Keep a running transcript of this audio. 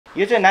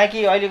यो चाहिँ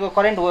नाइकी अहिलेको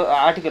करेन्ट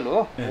आर्टिकल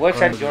हो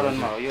वेबसाइट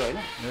जोर्डनमा हो यो हैन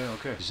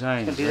ओके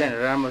डिजाइन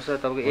राम्रो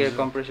छ तपाईको एयर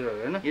कम्प्रेसरहरु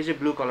हैन यो चाहिँ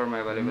ब्लू कलरमा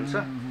अवेलेबल छ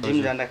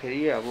जिम जाँदाखेरि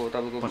अब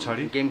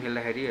तपाईको गेम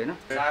खेल्दाखेरि हैन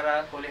सारा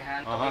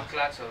कोलेहान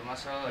क्लासहरुमा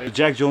छ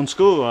ज्याक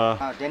जोन्सको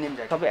डेनिम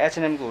ज्याक सबै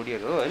H&M को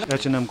हुडीहरु हो हैन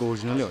H&M को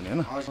ओरिजिनलै हो नि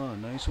हैन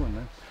नाइस वन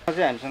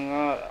चाहिँ हामीसँग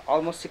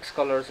अलमोस्ट 6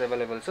 कलर्स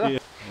अवेलेबल छ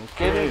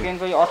केभिन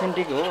क्लेनको यो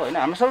अथेन्टिक हो हैन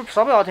हाम्रो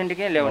सबै अथेन्टिक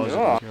नै ल्याउने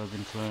हो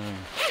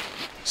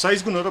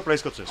साइज कुन हो र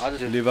प्राइस कति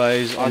छ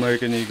Levi's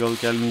American Eagle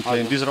Calvin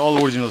Klein these are all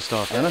original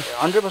stuff हैन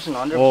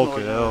 100%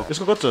 ओके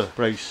यसको कति छ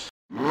price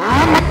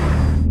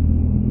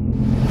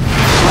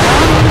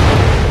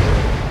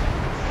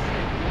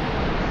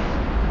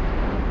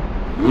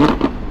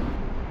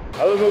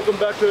Hello, welcome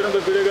back to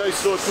another video guys.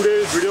 So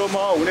today's video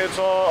ma hune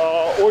cha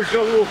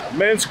original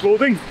men's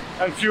clothing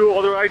and few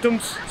other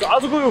items. So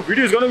today's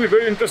video is going to be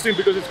very interesting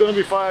because it's going to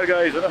be fire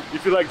guys, you know,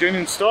 if you like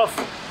genuine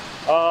stuff.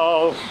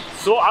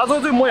 So आज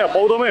चाहिँ म यहाँ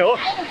बौद्धमै हो.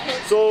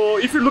 So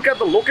if you look at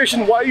the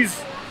location wise,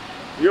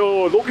 यो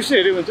location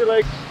हेर्यो भने चाहिँ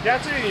like यहाँ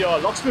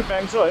चाहिँ लक्ष्मी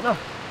ब्याङ्क छ हैन.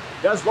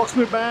 There's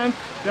Lakshmi Bank,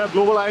 there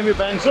Global IMA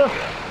Bank छ.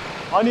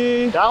 अनि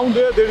down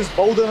there is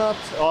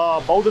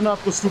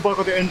Bouddhanathको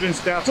स्तूपको the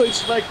entrance there. So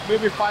it's like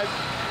maybe 5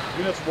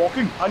 minutes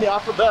walking. And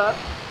after that,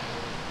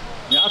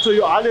 यहाँ चाहिँ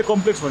यो आले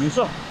कम्प्लेक्स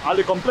भनिन्छ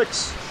आले complex.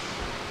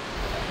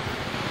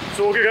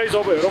 So okay guys,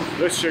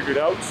 let's check it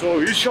out. So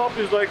his shop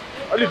is like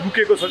अलि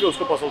लुकेको छ कि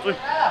उसको पसल चाहिँ.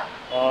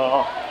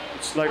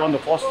 It's like on the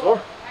first floor.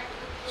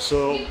 So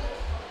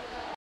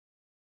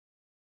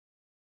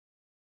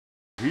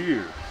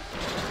here.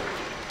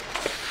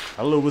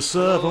 Hello, what's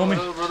up, homie?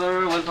 Hello, brother.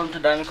 Welcome to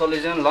Diamond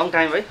Collision. Long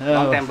time, right?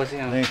 Long time पछि.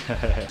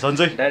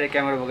 Sanjay. Direct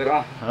camera बोकेर.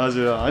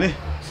 हजुर, अनि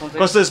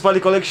कस्तो यसपालि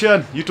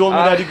collection? You told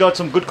me that you got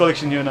some good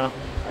collection here now.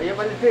 यो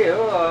पालि त्यही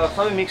हो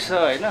सबै मिक्स छ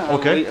हैन.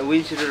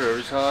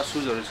 विन्डसिटरहरु छ,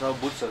 सुजहरु छ,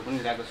 बुट्सहरु पनि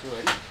ल्याएको छु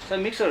हैन. सबै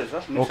मिक्सहरु छ,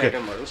 mix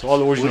आइटमहरु. So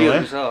all original,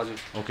 right?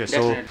 Okay,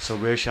 so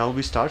where shall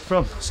we start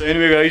from? So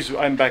anyway guys,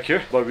 I'm back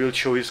here, but we'll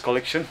show his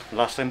collection.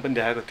 Last time पनि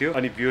देखाएको थियो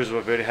अनि viewers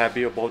were very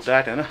happy about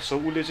that हैन. So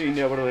उले चाहिँ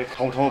इन्डियाबाट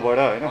ठाउँ-ठाउँबाट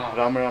हैन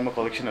राम्रो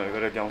कलेक्सनहरु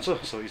गरेर ल्याउँछ.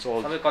 So it's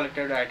all सबै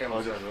कलेक्टेड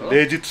आइटमहरु हो.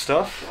 Legit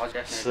stuff.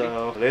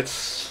 So let's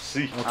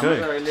see. Okay.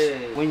 अहिले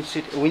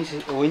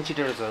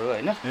विन्डसिटरहरु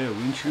हैन. ए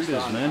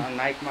Windcheaters man.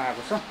 नाइकमा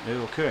आएको छ. ए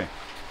ओके.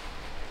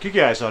 के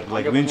आएछ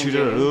like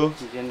Windcheaterहरु?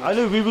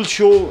 अहिले we will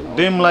show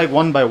them like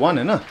one by one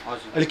हैन.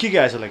 अहिले के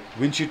आएछ like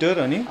Windcheater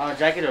अनि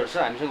ज्याकेटहरु छ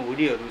हामीसँग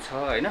हुडीहरु छ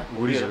हैन.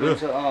 हुडीहरु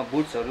छ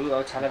बुट्सहरु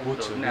अब छाला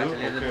बुट्सहरु पनि आछ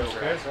लेदर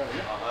बुट्सहरु छ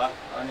हैन.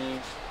 अनि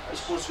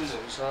स्पोर्ट्स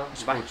सुजहरु छ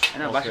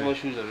हैन बास्केटबल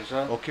सुजहरु छ.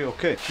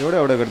 ओके एउटा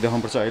गरेर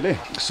देखाउनु पर्छ अहिले.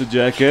 So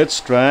jackets,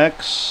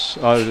 tracks,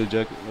 oh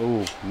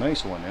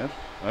nice one यार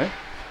है.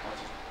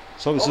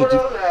 So it's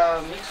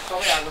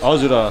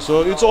हजुर so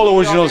it's all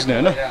originals नै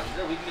हैन.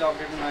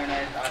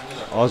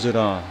 हजुर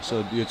so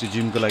यो चाहिँ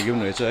जिमको लागि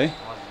पनि रहेछ है.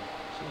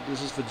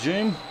 This is for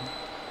gym.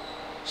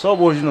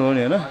 Sub original हो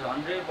नि हैन.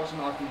 100%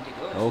 authentic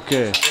हो.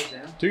 Okay.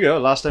 ठीक है.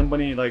 Last time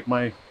पनि like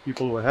my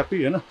people were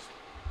happy हैन.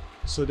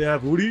 So they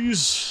have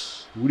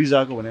woodies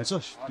आको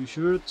भनेको छ.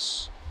 T-shirts.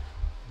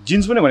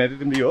 Jeans पनि भनेको थियो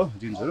तिमीले हो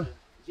जिन्सहरु.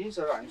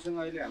 जिन्सहरु हामीसँग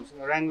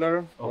Wrangler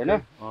हैन.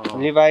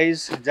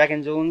 Levi's, Jack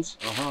and Jones,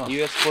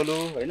 US Polo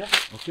हैन.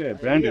 ओके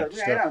ब्रान्डेड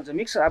हुन्छ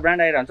मिक्स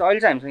ब्रान्ड आइरहन्छ. अहिले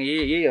चाहिँ हामीसँग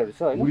यहीहरु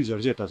छ हैन.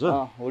 हुडीजहरु चाहिँ यता छ.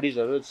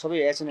 हुडीजहरु सबै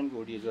H&M को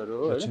हुडीजहरु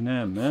हो हैन.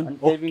 H&M man.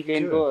 Kevin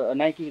क्लेनको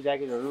Nike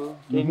ज्याकेटहरु,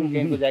 Kevin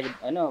क्लेनको jacket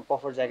हैन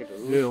पफर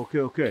ज्याकेटहरु. ए ओके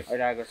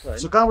अहिले आएको छ हैन.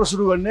 सो कहाँबाट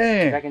सुरु गर्ने?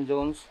 Jack and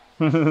Jones.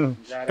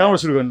 कहाँबाट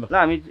सुरु गर्ने? ल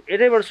हामी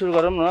यतैबाट सुरु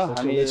गरौँ न.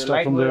 हामी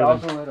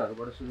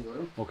आउटरहरुबाट सुरु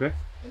गरौँ. ओके.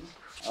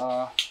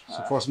 सो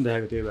फर्स्टमा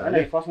देखाएको थियो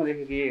हैन. फर्स्टमा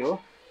देखेको यही हो.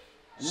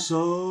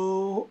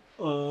 So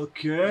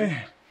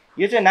okay.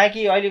 यो चाहिँ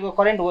नाइकी अहिलेको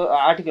करेन्ट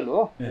आर्टिकल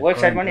हो.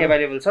 वेबसाइटमा पनि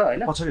अवेलेबल छ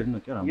हैन. पछाडी हेर्नु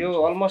के राम्रो. यो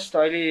अलमोस्ट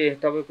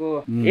अहिले तपाईको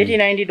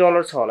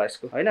 $80-90 छ होला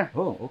यसको हैन.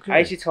 हो ओके.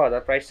 आइसी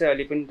 6000 प्राइस चाहिँ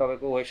अहिले पनि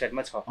तपाईको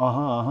वेबसाइटमा छ.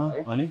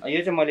 अनि यो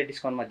चाहिँ मैले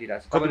डिस्काउन्टमा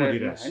दिइराछु तपाईलाई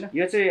हैन.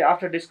 यो चाहिँ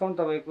आफ्टर डिस्काउन्ट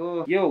तपाईको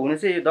यो हुन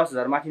चाहिँ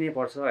 10000 माथि नै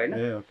पर्छ हैन.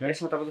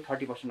 यसमा तपाईको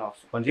 30% अफ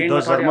छ.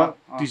 10000 मा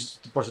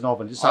 30% अफ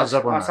भने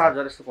 7000 पर्छ.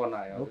 7000 जस्तो पर्न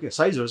आयो. ओके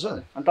साइजहरु छ.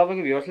 अनि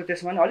तपाईको भ्युअर्सले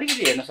त्यसमा पनि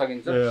अलिकति हेर्न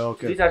सकिन्छ.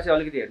 दुई-चार चाहिँ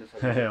अलिकति हेर्न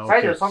सकिन्छ.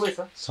 साइजहरु सबै छ.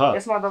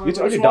 यसमा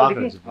तपाईको अलि डार्क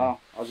छ.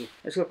 हजुर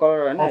यसको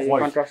कलर हैन यो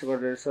कन्ट्रास्ट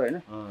गरेर छ हैन.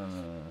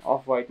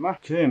 अफ व्हाइटमा.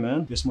 Okay man.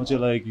 यसमा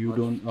चाहिँ लाइक यु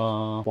डोन्ट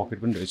पकेट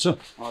पनि रहेछ.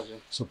 हजुर.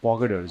 सो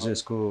पकेटहरु चाहिँ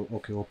यसको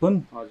ओके ओपन.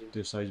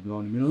 त्यो साइज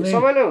बनाउन मिल्ने.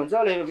 सबैले हुन्छ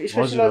अहिले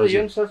स्पेशली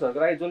यंगस्टर्सहरुको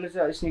लागि जसले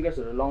चाहिँ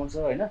स्निकर्सहरु लाउँछ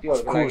हैन.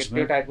 त्योहरुको लागि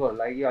त्यो टाइपकोहरु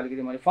लागि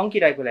अलिकति मैले फंकी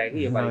टाइपको ल्याएको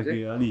यो पाली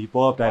चाहिँ. अलि हिप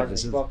हप टाइपको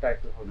छ. हिप हप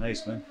टाइपको. Nice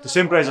man. The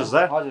same price is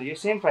that? हजुर यो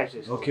सेम प्राइस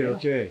हो. ओके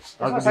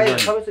साइज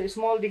सबै चाहिँ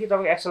स्मल देखि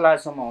तपाईको एक्स्ट्रा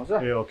लार्ज सम्म आउँछ.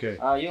 ए ओके.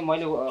 यो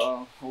मैले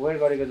वेयर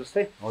गरेको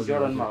जस्तै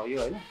जोर्डनमा हो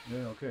यो हैन.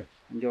 ए ओके.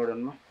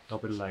 जोर्डनमा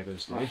तपाईले लागेको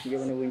जस्तो है. यो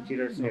पनि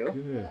विन्डचिटर्स नै हो.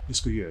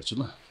 यसको यो हेर्छु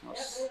ल.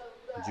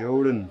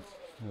 जोर्डन.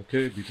 ओके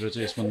भित्र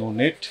चाहिँ यसमा नो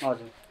नेट.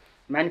 हजुर.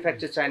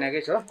 म्यानुफ्याक्चर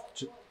चाइनाकै छ.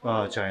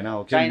 China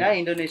okay. China,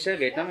 Indonesia,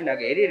 Vietnam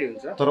इन्डियाको हेरी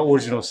हुन्छ. तर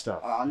original stuff.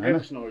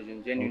 100%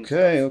 original genuine.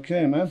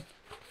 Okay man.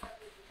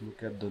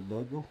 Look at the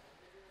logo.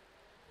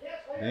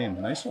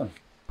 Damn, nice one.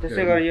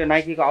 त्यसै गरी यो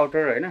नाइकीको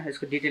आउटर हैन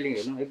यसको डिटेलिङ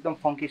हेर्नु एकदम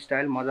फंकी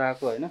स्टाइल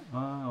मजाको हैन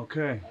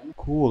ओके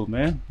कुल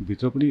म्यान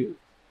भित्र पनि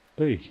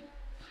ए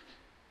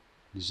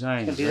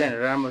डिजाइन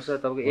राम्रो छ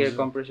तपाईको एयर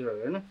कम्प्रेसरहरु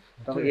हैन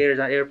तपाईको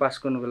एयर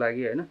पास गर्नुको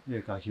लागि हैन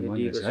यो काखी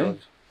मन्दिर छ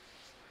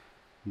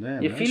है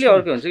यो फिल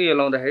अर्को हुन्छ कि यो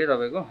लाउँदाखेरि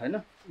तपाईको हैन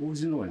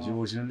ओरिजिनल भन्छ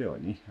ओरिजिनलै हो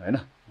नि हैन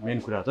मेन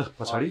कुरा त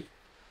पछाडी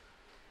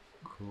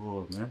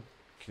कुल म्यान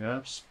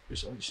क्याप्स यो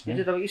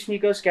चाहिँ तपाईको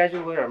स्निकर्स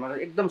क्याजुअल वेयरहरुमा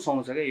एकदम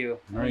सुहाउँछ के यो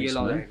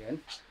लाउँदाखेरि हैन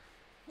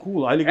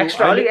कुल अलिक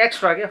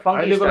एक्स्ट्रा के फंकी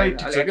अहिलेको लागि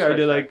ठिक छ के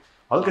अहिले लाइक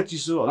हल्का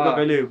चिसो हल्का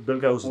कहिले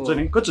बेलुका उस हुन्छ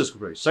नि कति छ यसको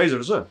प्राइस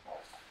साइजहरु छ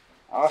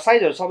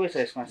साइजहरु सबै छ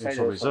यसमा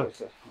साइजहरु सबै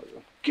छ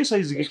के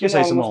साइज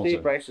साइजसम्म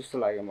आउँछ प्राइस जस्तो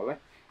लाग्यो मलाई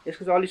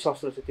यसको चाहिँ अलि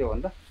सस्तो छ त्यो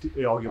भन्दा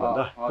ए अघि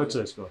भन्दा कति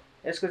छ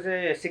यसको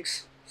चाहिँ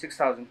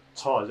 6000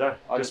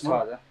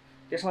 6000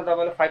 त्यसमा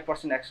तपाईलाई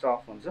 5% एक्स्ट्रा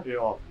अफ हुन्छ ए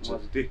अफ हुन्छ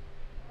त्यति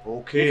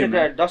ओके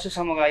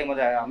दशैंसम्मको लागि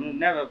मजा आयो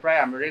हाम्रो प्राय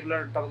हाम्रो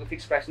रेगुलर तपाईको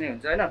फिक्स प्राइस नै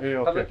हुन्छ हैन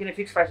तपाईको किन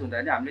फिक्स प्राइस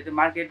हुँदैन हामीले त्यो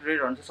मार्केट रेट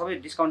हुन्छ सबै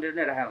डिस्काउन्टेड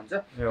नै राखेको हुन्छ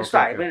त्यस्तो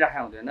हाई पनि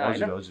राखेको हुँदैन हैन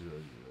हजुर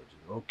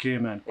ओके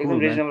म्यान एकदम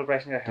रिजनेबल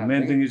प्राइस नै राखेको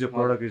main thing is the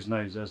product is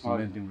nice just the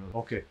main thing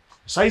okay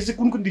size चाहिँ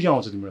कुन देखि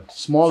आउँछ तिम्रो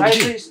स्मल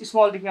देखि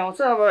स्मल देखि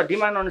आउँछ अब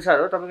डिमान्ड अनुसार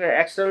हो तपाईको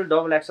एक्सएल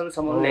डबल एक्सएल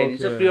सम्म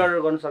ल्याइदिन्छ प्रि अर्डर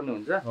गर्न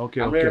सक्नुहुन्छ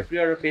हाम्रो एउटा प्रि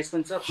अर्डर पेज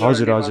पनि छ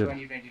हजुर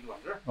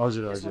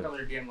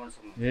तपाईले डीएम गर्न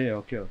सक्नुहुन्छ ए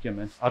ओके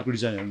म्यान अर्को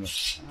डिजाइन हेर्नु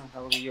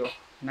तपाईको यो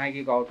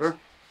नाइकीको आउटर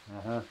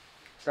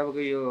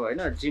तपाईको यो हैन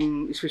जिम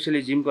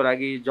स्पेशली जिमको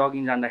लागि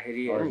जगिङ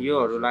जाँदाखेरि हैन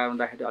योहरु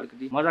लगाउँदाखेरि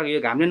अलिकति मजाको यो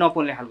घामले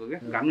नपोल्ने खालको के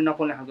घामले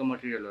नपोल्ने खालको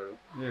मटेरियलहरु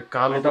ए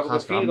कालो त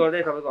खास फिल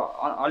गर्दै तपाईको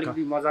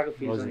अलिकति मजाको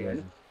फिल छ नि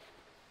हैन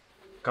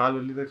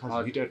कालोले त खास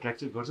हिट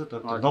एट्र्याक्ट गर्छ तर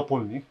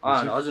नपोल्ने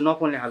हजुर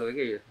नपोल्ने खालको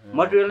के यो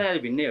मटेरियल नै अलि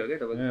भिन्नै हो के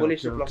तपाईको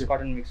पोलिस्टर प्लस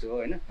कटन मिक्स हो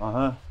हैन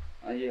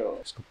अनि यो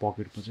यसको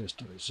पकेट पनि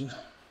यस्तो रहेछ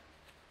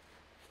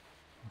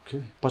ओके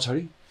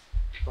पछाडी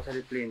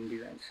प्लेन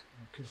डिजाइन छ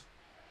ओके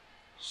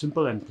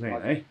सिम्पल एन्ड प्लेन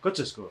है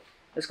कति छ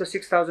यसको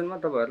 6000 मा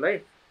तपाईहरुलाई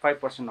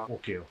 5% अफ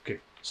ओके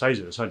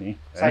साइजहरु छ नि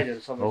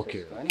साइजहरु सबै ओके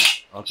हैन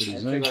अर्को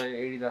डिजाइन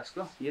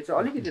एडिडासको यो चाहिँ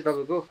अलिकति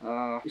तपाईको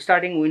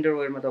स्टार्टिङ विन्टर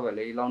वेयरमा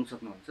तपाईहरुले लाउन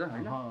सक्नुहुन्छ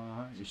हैन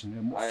यसले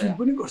म फिल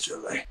पनि गर्छु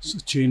यसलाई so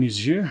chain is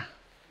here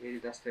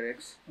Adidas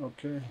टेरेक्स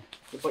okay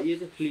यो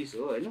चाहिँ फ्लिस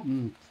हो हैन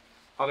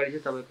अगाडि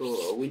चाहिँ तपाईको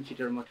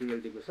विन्डचिटर मटेरियल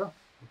दिएको छ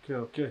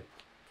ओके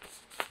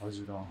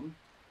हजुर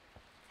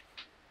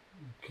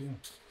ओके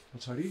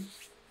पछाडी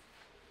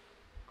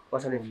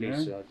फ्लिस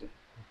छ हजुर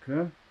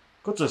ओके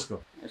कति छ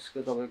यसको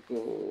तपाईको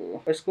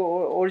यसको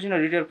ओरिजिनल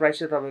रिटेल प्राइस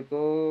चाहिँ तपाईको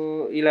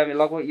 11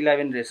 लगभग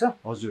 11 रहेछ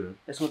हजुर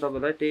यसमा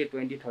तपाईलाई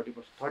 20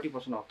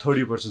 30% अफ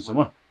 30% सम्म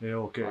ए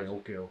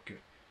ओके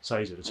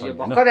साइजहरु छ यो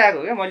भर्खर आएको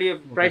के मैले यो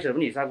प्राइसहरु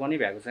पनि हिसाब गर्नै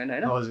भएको छैन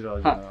हैन हजुर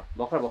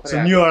भर्खर so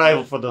new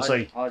arrival for the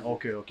size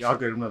okay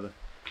अर्को हेरौँ न त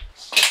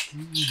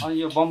अनि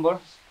यो बम्बर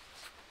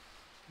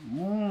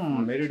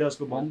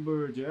मेरिडासको बम्बर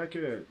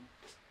jacket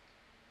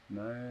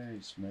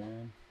nice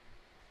man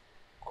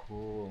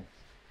cool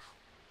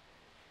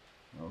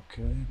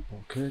okay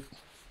pocket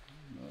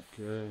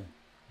okay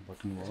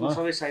button वाला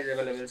सबै साइज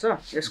अवेलेबल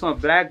छ यसमा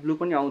ब्ल्याक ब्लू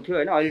पनि आउँथ्यो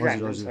हैन अहिले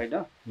चाहिँ छैन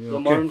यो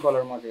मरून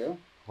कलर मात्रै हो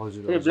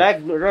हजुर यो ब्ल्याक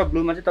र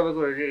ब्लूमा चाहिँ तपाईको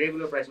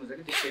रेगुलर प्राइसमा छ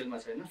कि त्यो सेलमा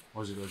छैन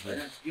हजुर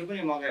यो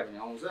पनि मगायो भने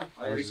आउँछ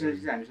अहिले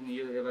रिसेन्टली चाहिँ हामीसँग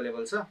यो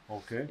अवेलेबल छ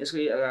ओके यसको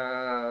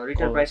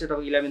रिटेल प्राइस चाहिँ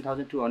तपाईको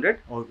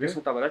 11200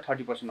 यसमा तपाईलाई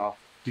 30% अफ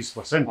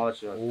 30%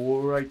 हजुर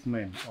अलराइट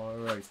म्यान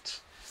अलराइट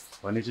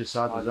भने चाहिँ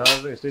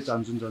 7000 यस्तै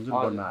चान्सुन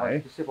पर्न आए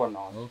त्यस्तै पर्न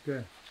आउँछ okay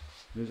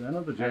there's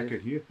another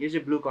jacket here यो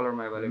चाहिँ ब्लू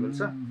कलरमा अवेलेबल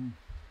छ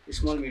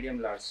small medium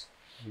large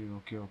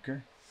okay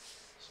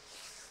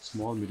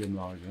small medium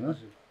large हैन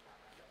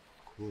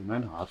cool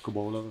man हातको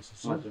बाउला जस्तो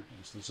छ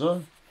यस्तो छ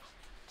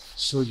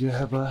so you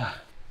have a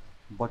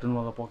button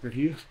वाला pocket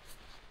here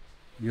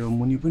यो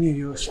मुनि पनि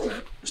यो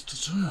यस्तो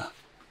छ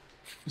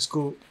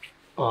यसको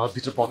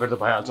भित्र पकेट त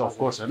भइहाल्छ अफ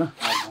कोर्स हैन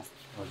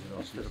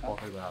हजुर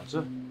पकेट भइहाल्छ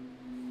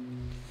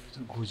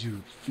गोजी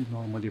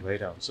नर्मली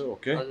भइरहेको छ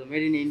ओके हजुर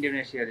मेड इन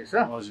इन्डोनेसिया रहेछ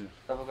हजुर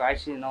तपाईको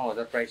आइसी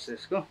 9000 प्राइस छ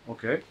यसको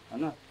ओके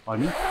हैन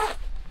अनि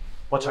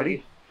पछाडी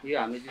यो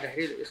हामीले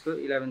दिँदाखेरि यसको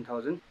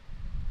 11000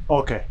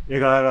 ओके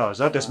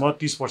 11000 त्यसमा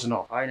 30%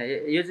 अफ हैन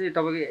यो चाहिँ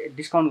तपाईको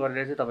डिस्काउन्ट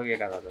गरेर चाहिँ तपाईको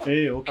 11000 ए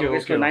ओके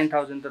यसको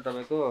 9000 त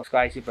तपाईको यसको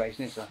आइसी प्राइस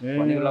नै छ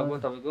भनेको लगभग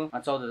तपाईको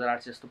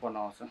 14800 जस्तो पर्न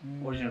आउँछ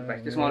ओरिजिनल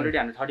प्राइस त्यसमा अलरेडी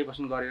हामीले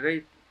 30% गरेरै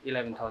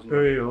 11000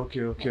 ए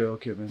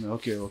ओके मैन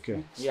ओके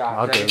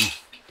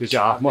त्यो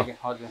चाहिँ हाफमा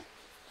हजुर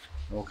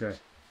ओके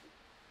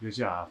यो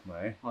चाहिँ हाफमा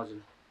है हजुर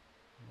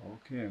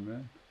ओके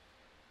म्यान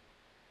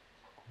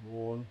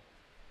कोल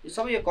यो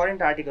सबै यो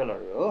करेन्ट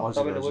आर्टिकलहरु हो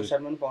तपाईले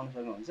वेबसाइटमा पनि पाउन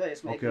सक्नुहुन्छ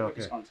यसमा एक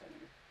डिस्काउन्ट छैन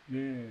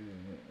ए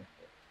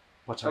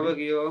पछाडी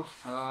तपाईको यो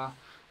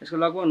यसको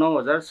लगभग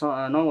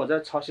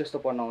 9600 जस्तो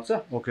पर्न आउँछ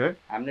ओके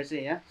हामीले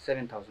चाहिँ यहाँ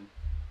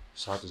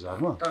 7000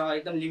 मा तर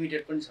एकदम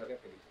लिमिटेड पनि छ के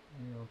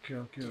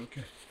फेरि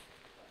ओके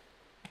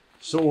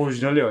सो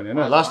ओरिजिनलै हो नि हैन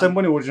लास्ट टाइम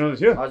पनि ओरिजिनल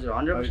थियो हजुर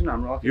 100%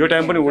 हाम्रो यो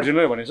टाइम पनि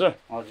ओरिजिनलै भनेछ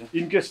हजुर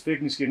इन केस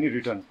फेक निस्के नि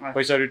रिटर्न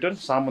पैसा रिटर्न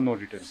सामान नो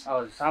रिटर्न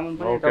हजुर सामान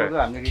पनि तपाईको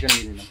हामीले रिटर्न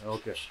दिदैनौं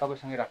ओके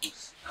तपाईसँगै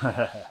राख्नुस्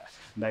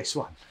नाइस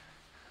वान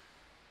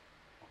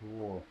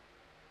कोल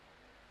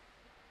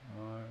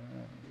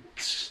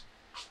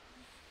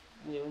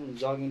यो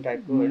जगिङ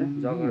टाइपको हैन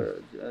जगर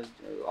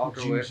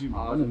आउटर वेयर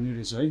नि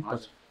रहेछ है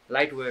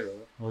लाइट वेयर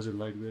हो हजुर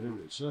लाइट वेयर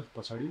रहेछ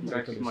पछाडी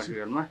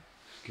मटेरियलमा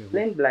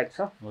प्लेन ब्ल्याक छ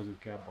हजुर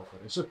क्याप भएको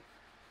रहेछ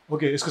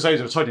ओके यसको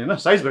साइजहरु छ नि हैन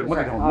साइज भएको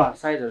मात्रै देखाउनु ल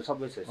साइजहरु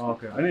सबै छ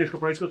ओके अनि यसको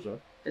प्राइस कति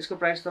छ यसको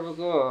प्राइस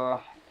तपाईको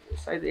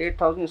सायद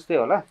 8000 जस्तै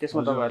होला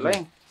त्यसमा तपाईहरुलाई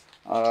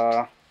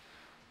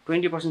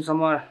 20%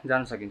 सम्म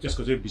जान सकिन्छ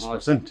यसको चाहिँ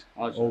 20%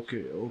 okay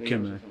okay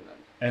man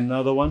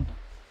another one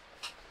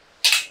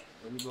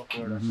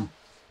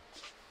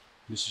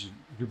this is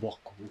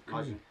Reebok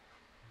okay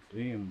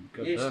damn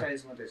यो साइज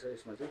मात्रै छ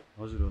यसमा चाहिँ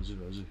हजुर हजुर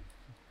हजुर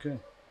ओके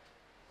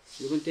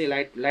यो पनि त्यही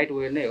लाइट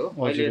वेयर नै हो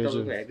अहिले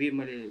तपाईको हेभी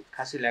मैले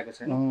खासै ल्याएको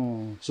छैन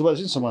सुभाष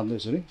चाहिँ समात्दै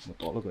छ नि म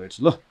तलको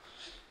हेर्छु ल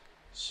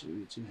सो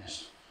यो चाहिँ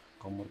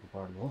कम्मरको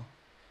पार्ट हो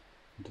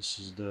दिस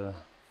इज द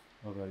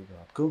अगाडिको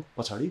हातको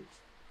पछाडी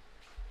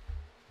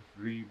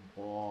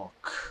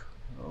Reebok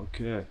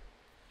okay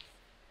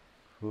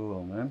cool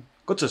man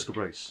कति छ यसको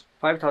प्राइस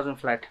 5000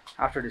 फ्ल्याट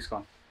आफ्टर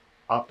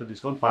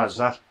डिस्काउन्ट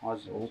 5000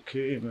 हजुर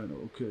ओके मैन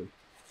ओके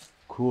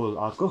cool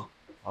अर्को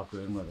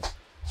हेर्नु न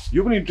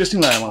यो पनि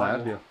इन्ट्रेस्टिङ लाग्यो मलाई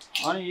यार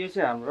अनि यो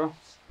चाहिँ हाम्रो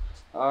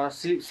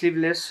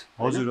स्लिभलेस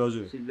हजुर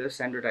हजुर स्लिभलेस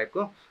स्यान्डो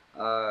टाइपको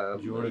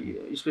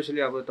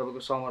स्पेशली अब तपाईको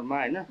समरमा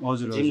हैन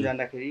जिम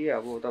जाँदाखेरि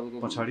अब तपाईको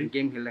पछाडी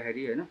गेम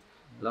खेल्दाखेरि हैन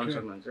लाउन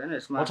सक्नुहुन्छ हैन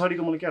यसमा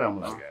पछाडीको मलाई के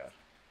राम्रो लाग्यो यार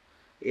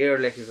एयर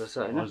लेखेको छ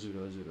हैन हजुर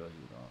हजुर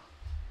हजुर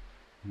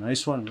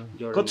नाइस वान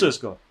कति छ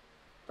यसको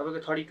तपाईको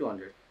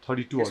 3200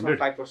 3200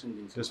 5%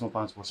 दिन्छ त्यसमा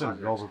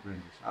 5% रबर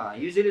प्रिन्ट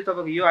युजुअली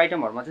तपाईको यो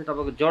आइटमहरुमा चाहिँ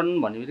तपाईको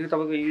जर्डन भन्ने बित्तिकै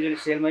तपाईको युजुअली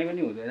सेलमै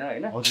पनि हुँदैन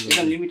हैन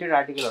एकदम लिमिटेड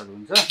आर्टिकलहरु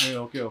हुन्छ ए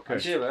ओके ओके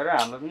त्यही भएर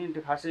हाम्रो पनि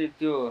त्यो खासै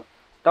त्यो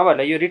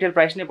तपाईहरुलाई यो रिटेल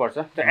प्राइस नै पर्छ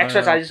त्यो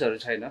एक्स्ट्रा चार्जेसहरु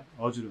छैन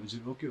हजुर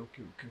हजुर okay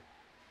okay okay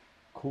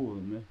cool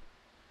man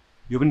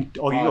यो पनि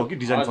अघि हो कि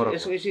डिजाइन फरक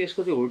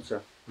यसको चाहिँ हुड छ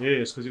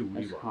ए यसको चाहिँ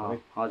हुडी भयो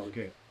है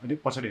ओके अनि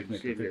पछाडी हेर्नु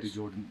त्यो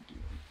जोर्डन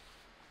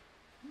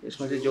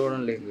यसमा चाहिँ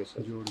जोर्डन लेखेको छ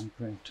जोर्डन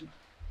प्रिन्ट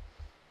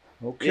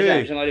ओके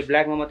हामीसँग अहिले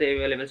ब्ल्याकमा मात्रै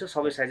अवेलेबल छ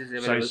सबै साइजेस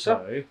अवेलेबल छ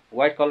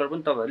व्हाइट कलर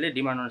पनि तपाईहरुले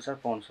डिमान्ड अनुसार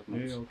पाउन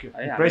सक्नुहुन्छ ओके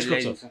प्राइस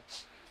कति छ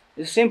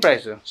यो सेम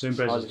प्राइस हो सेम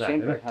प्राइस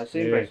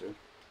सेम प्राइस हो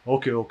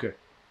ओके ओके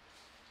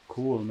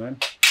cool man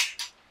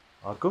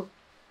अर्को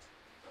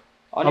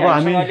अब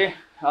हामी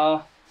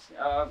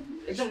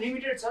एकदम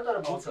लिमिटेड छ तर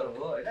बुट्सहरु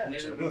हो हैन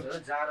लेदर बुट्सहरु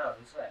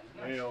जाराहरु छ हैन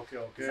ए ओके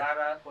ओके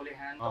जारा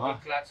कोलेहान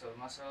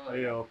क्लाक्सहरुमा छ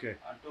ए ओके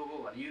टोगो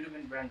भन्ने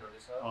युरोपियन ब्रान्डहरु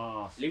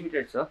छ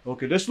लिमिटेड छ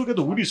okay let's look at the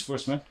woodies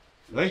first man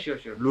है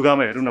स्योर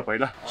लुगामा हेरौँ न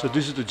पहिला so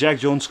this is the jack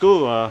जोन्सको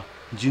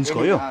जिन्सको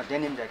हो यो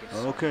denim jacket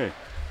okay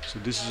so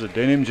this is a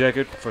denim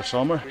jacket for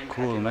summer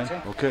Kul man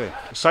okay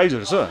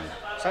साइजहरु छ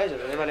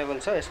साइजहरु अवेलेबल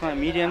छ यसमा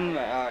मिडियम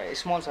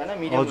स्मल छ हैन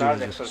मिडियम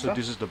लार्ज एक्सल छ so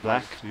this is the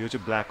black यो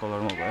चाहिँ ब्ल्याक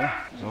कलरमा भयो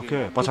ओके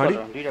पछाडी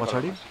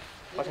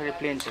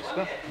प्लेन छ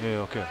यसको ए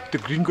ओके त्यो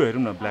ग्रीनको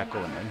हेरौँ न ब्ल्याकको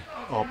भन्दा नि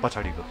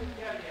पछाडीको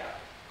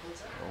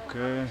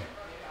ओके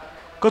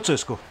कति छ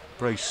यसको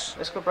प्राइस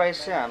यसको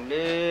प्राइस चाहिँ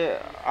हामीले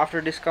आफ्टर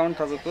डिस्काउन्ट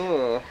तपाईको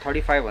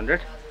 3500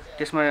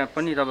 त्यसमा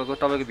पनि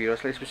तपाईको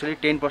भ्युअर्सलाई स्पेशली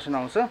 10%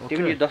 आउँछ त्यो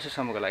पनि 10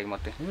 सम्मको लागि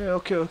मात्रै ए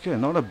okay okay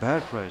not a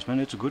bad price man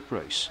it's a good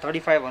price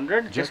 3500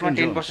 त्यसमा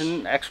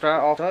 10% एक्स्ट्रा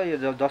अफ छ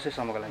यो 10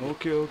 सम्मको लागि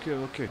ओके ओके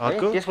ओके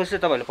त्यसपछि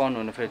चाहिँ तपाईले पाउनु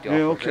हुने फेरि त्यो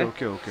ए ओके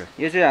ओके ओके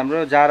यो चाहिँ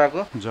हाम्रो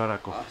जाराको यो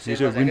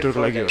चाहिँ विन्टरको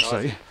लागि हो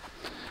है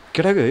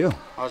केटाको हो यो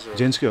हजुर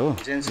जेन्ट्सकै हो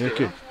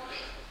ओके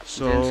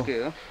सो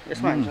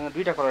यसमा हामीसँग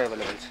दुईटा कलर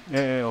अवेलेबल छ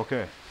ए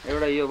ओके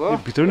एउटा यो भयो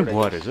भित्र नि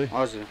भुवा रहेछ है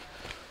हजुर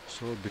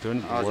सो भित्र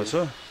नि भुवा छ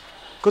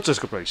कति छ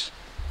यसको प्राइस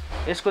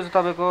यसको चाहिँ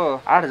तपाईको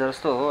 8000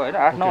 जस्तो हो हैन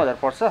 8-9000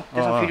 पर्छ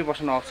त्यसमा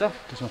 50% अफ छ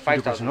त्यसमा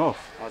 50% अफ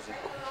हजुर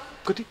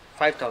कति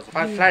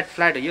 5000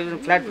 फ्ल्याट यो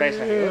फ्ल्याट प्राइस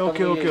राखेको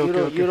ओके ओके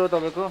ओके युरो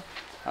तपाईको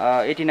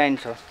 89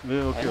 छ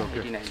ए ओके ओके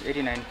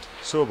 89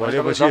 सो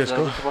भरेपछि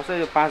यसको पर्छ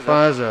यो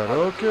 5000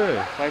 ओके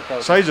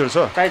 5000 साइजहरु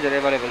छ साइजहरु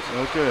अवेलेबल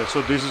छ okay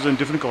so this is in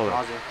different colour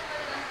हजुर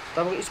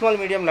तपाईको स्मल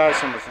मिडियम लार्ज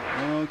सम्म छ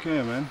okay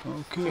man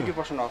okay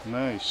 50% of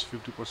nice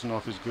 50%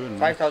 of is good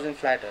 5000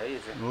 flat हो यो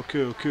चाहिँ ओके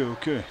ओके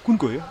ओके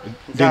कुनको हो यो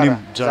डेनिम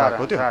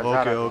जाराको थियो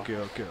ओके ओके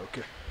ओके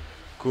ओके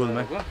कुल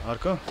मैन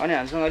अर्को अनि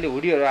हामीसँग अहिले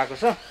हुडीहरु आएको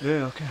छ ए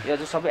ओके यो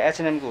चाहिँ सबै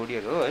H&M को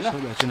हुडीहरु हो हैन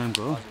सबै H&M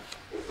को हो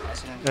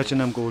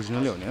H&M को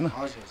ओरिजिनलै हो नि हैन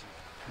हजुर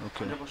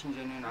okay 100%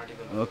 genuine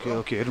article okay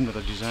okay हेरौँ न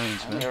त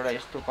डिजाइन्स हैन एउटा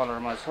यस्तो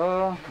कलरमा छ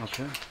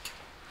okay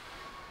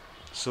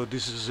so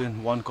this is in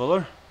one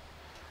colour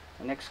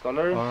next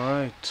colour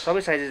all right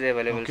सबै साइजेस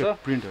अवेलेबल छ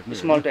print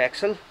small to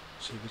Excel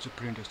so यो चाहिँ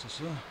प्रिन्ट यस्तो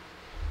छ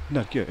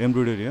न के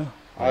एम्ब्रोइडरी हो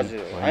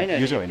हजुर हैन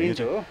यो चाहिँ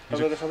प्रिन्ट हो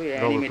तपाईको सबै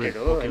एनिमेटेड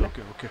हो ओके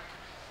ओके ओके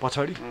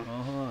पछाडी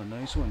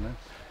nice one man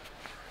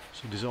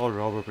so this all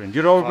rubber print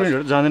यो रबर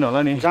प्रिन्टहरु जाँदैन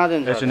होला नि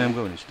जाँदैन H&M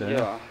को भनेपछि त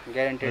यो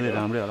ग्यारेन्टेड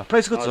राम्रै होला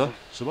प्राइस कति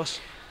छ सुभाष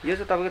यो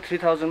चाहिँ तपाईको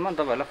 3000 मा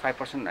तपाईहरुलाई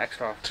 5%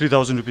 एक्स्ट्रा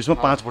 3000 रुपैयाँ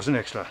मा 5%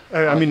 extra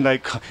I mean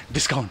like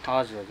discount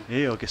हजुर हजुर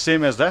ए ओके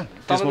सेम एज दैट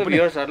तपाईको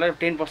भ्युअर्सहरुलाई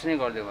 10% नै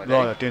गर्दियो भने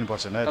ल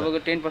 10% है तपाईको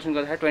 10%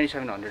 गर्दाखेरि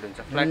 2700 हुन्छ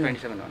flat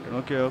 2700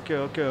 okay okay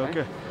okay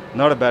okay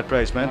not a bad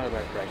price man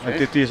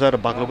त्यति साह्रो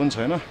बाक्लो पनि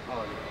छैन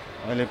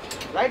अहिले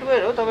लाइट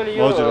वेयर हो तपाईले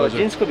यो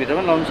जिन्सको भित्र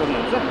पनि लाउन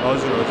सक्नुहुन्छ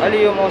हजुर हजुर अहिले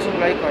यो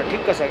मौसमलाई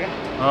ठिक्क छ के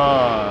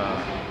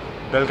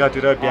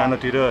बेलुकातिर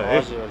बिहानतिर है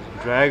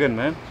ड्र्यागन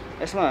म्यान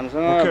यसमा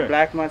हामीसँग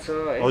ब्ल्याकमा छ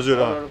है हजुर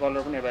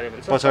कलर पनि अवेलेबल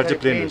छ पछाडी चाहिँ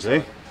प्लेन छ है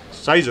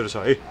साइजहरु छ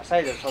है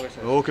साइजहरु सबै छ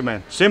ओके म्यान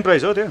सेम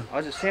प्राइस हो त्यो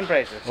हजुर सेम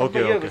प्राइस हो ओके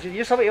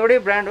यो सबै एउटै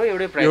ब्रान्ड हो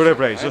एउटै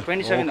प्राइस हो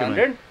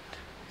 2700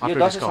 यो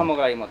 10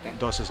 सम्मको लागि मात्रै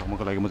 10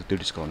 सम्मको लागि मात्रै त्यो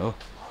डिस्काउन्ट हो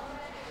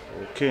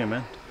okay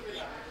man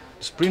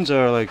These prints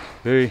are like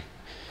very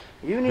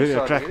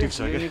attractive छ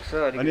के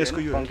अनि यसको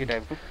यो फंकी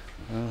टाइपको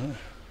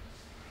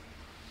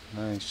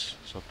nice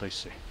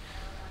 2700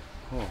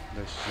 Oh,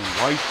 this is in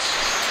white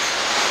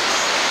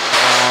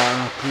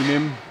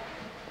premium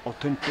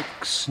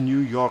authentics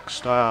New York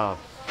style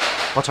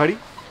पछाडी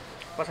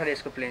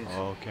यसको प्लेन छ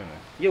ओके म्यान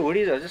यो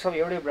हुडीजहरु चाहिँ सबै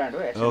एउटै ब्रान्ड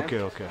हो ओके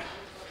ओके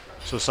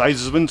सो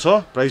साइजस पनि छ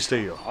प्राइस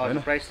त्यही हो हैन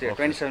प्राइस त्यही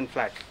 27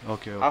 फ्ल्याट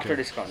ओके आफ्टर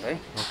डिस्काउन्ट है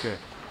ओके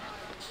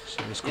सो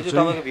यसको चाहिँ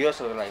तपाईको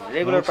भ्युअर्सहरुको लागि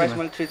रेगुलर प्राइस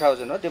मैले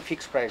 3000 हो त्यो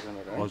फिक्स प्राइस हो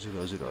मेरो हजुर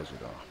हजुर हजुर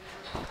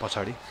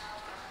पछाडी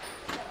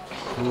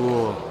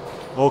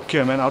ओके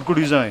म्यान अर्को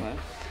डिजाइन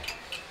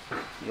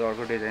यो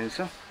अर्को डिजाइन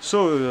छ सो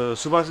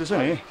सुभाषले छ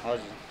नि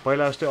हजुर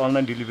पहिला जस्तै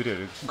अनलाइन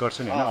डेलिभरीहरु गर्छ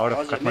नि हैन out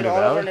of Kathmandu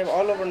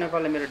all over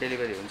नेपालले मेरो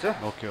डेलिभरी हुन्छ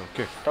ओके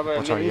ओके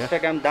तपाईहरुको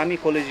इन्स्टाग्राम दामी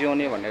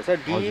कोलेजियोने भन्ने छ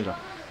डी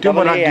त्यो म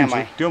राखिदिन्छु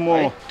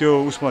त्यो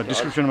उसमा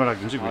डिस्क्रिप्सनमा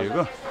राखिदिन्छु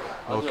भिडियोको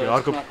ओके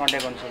अर्को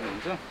कन्ट्याक्ट गर्न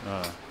सक्नुहुन्छ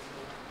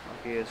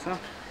ओके छ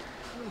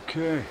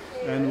ओके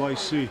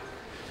एनवाईसी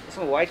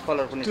यसमा व्हाइट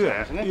कलर पनि छ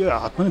यो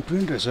हातमा नि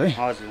प्रिन्ट रहेछ है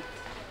हजुर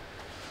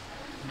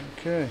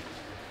okay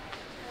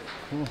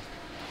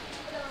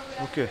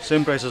Okay,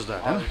 same price as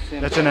that, huh?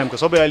 H&M ko,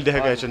 sabai अहिले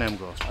देखेको H&M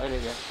को.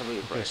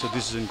 Okay, so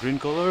this is in green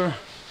color.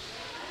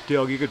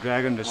 त्यो अघिको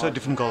ड्र्यागन रहेछ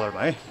डिफरेन्ट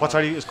कलरमा है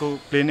पछाडी यसको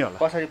प्लेन नै होला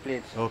पछाडी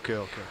प्लेन ओके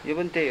ओके यो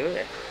पनि त्यही हो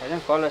हैन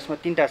कलर्समा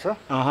तीनटा छ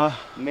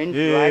मेन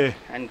ब्ल्याक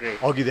एन्ड ग्रे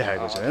अघि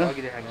देखाएको छ हैन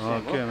अघि देखाएको छ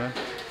okay man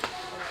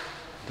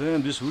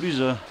then this hoodie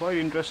is quite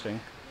interesting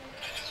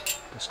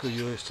यसको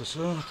यो यस्तो छ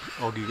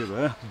अघिको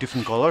भयो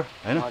डिफरेन्ट कलर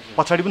हैन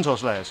पछाडी पनि छ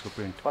जस्तो लाग्यो यसको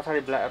प्रिन्ट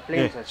पछाडी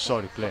प्लेन छ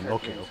सरी प्लेन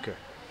ओके ओके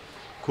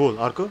कुल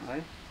अर्को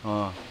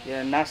यो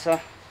नासा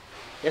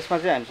यसमा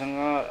चाहिँ हामीसँग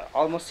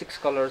अलमोस्ट 6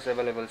 कलर्स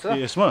अवेलेबल छ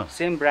यसमा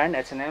सेम ब्रान्ड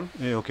H&M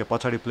ए ओके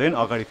पछाडी प्लेन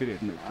अगाडि फेरि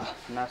हेर्नु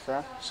NASA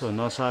so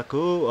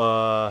नासाको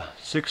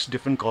 6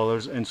 different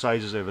colours and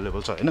sizes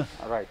available छ हैन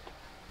right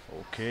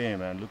okay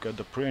man look at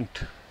the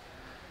print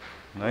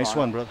nice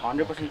one brother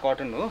 100%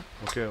 cotton हो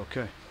ओके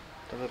ओके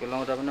तपाईको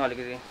लाउँदा पनि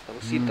अलिकति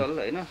तपाईको शीतल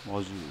हैन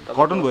हजुर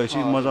कटन भएपछि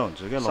मजा हुन्छ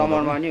के लाउँदा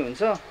समरमा नि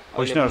हुन्छ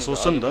पैसाहरु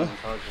सोच्छ नि त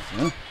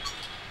हैन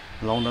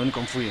लाउँदा पनि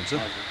कम्फर्ट हुन्छ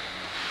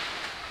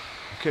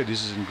Okay,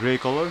 this is in grey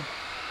color.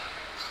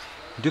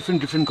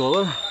 Different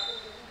color.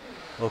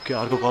 Okay,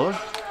 अर्को कलर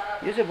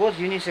यो चाहिँ बहुत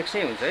युनिसेक्स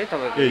नै हुन्छ है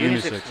तपाईको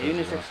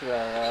युनिसेक्स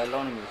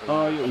लाउन मिल्छ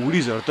यो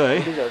हुडीजहरु त है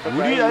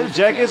हुडी अहिले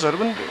ज्याकेट्सहरु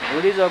पनि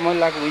हुडीज मैले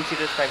लाएको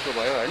विन्चीटर टाइपको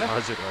भयो हैन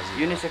हजुर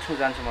हजुर युनिसेक्समा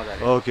जान्छ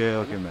मजाले okay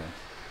okay man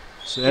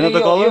so an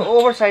the colour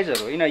over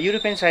साइजहरु हैन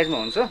युरोपियन साइजमा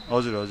हुन्छ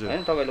हजुर हजुर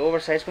हैन तपाईले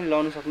ओभर साइज पनि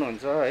लाउन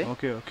सक्नुहुन्छ है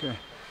ओके ओके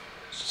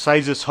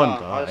साइजेस छ नि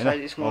त हैन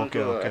ओके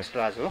ओके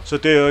सो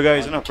त्यही हो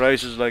गाइस हैन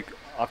price is like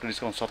after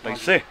discount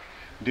 2700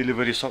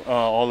 delivery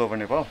all over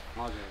Nepal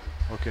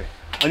हजुर ओके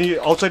अनि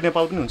आउटसाइड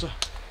नेपाल पनि हुन्छ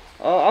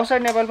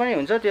आउटसाइड नेपाल पनि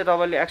हुन्छ त्यो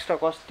तपाईले एक्स्ट्रा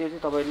कस्ट त्यो चाहिँ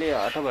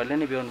तपाईहरुले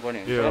नै बिहोर्नु पर्ने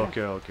हुन्छ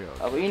ओके ओके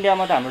अब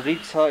इन्डियामा त हाम्रो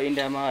रिच छ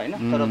इन्डियामा हैन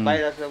तर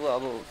बाहिर चाहिँ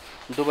अब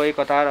दुबई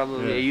कतार अब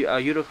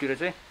युरोपतिर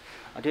चाहिँ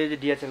त्यो चाहिँ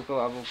DHL को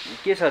अब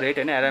के छ रेट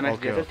हैन RMS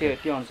DHL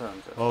त्यो अनुसार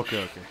हुन्छ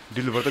ओके ओके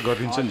डेलिभर त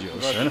गरिदिन्छ नि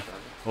हैन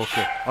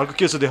ओके अर्को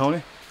के छ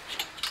देखाउने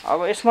अब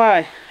यसमा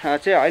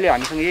चाहिँ अहिले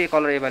हामीसँग यही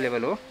कलर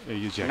अवेलेबल हो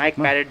नाइक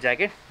प्यारेट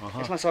ज्याकेट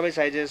यसमा सबै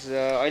साइजेस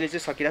अहिले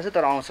चाहिँ सकिरहेको छ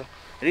तर आउँछ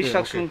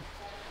रिस्टक सुन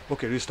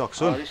ओके रिस्टक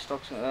सुन रिस्टक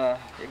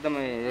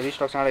एकदमै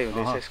रिस्टक चाँडै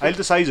हुँदैछ यसको अहिले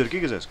त साइजहरु के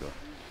छ यसको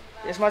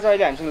यसमा चाहिँ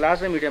अहिले हामीसँग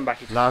लार्ज र मिडियम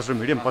बाकी छ लार्ज र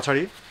मिडियम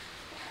पछाडी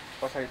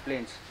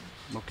प्लेन्स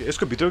ओके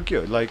यसको भित्र के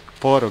हो लाइक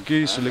फर हो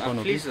कि सिलिकन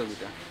हो कि फ्लिस हो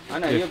भित्र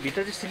हैन यो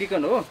भित्र चाहिँ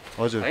सिलिकन हो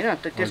हजुर हैन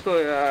त्यसको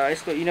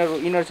यसको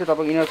इनर चाहिँ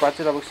तपाईको इनर पार्ट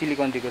चाहिँ तपाईको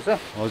सिलिकन दिएको छ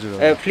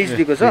हजुर फ्लिस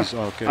दिएको छ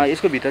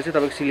यसको भित्र चाहिँ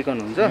तपाईको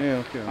सिलिकन हुन्छ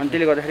अनि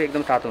त्यसले गर्दाखेरि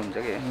एकदम तातो हुन्छ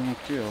के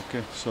okay okay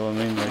so I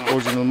mean like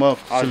ओरिजिनलमा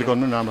silicon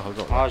पनि राम्रो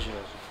खालको हजुर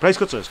हजुर प्राइस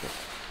कति छ यसको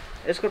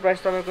यसको प्राइस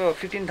तपाईको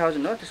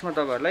 15000 हो त्यसमा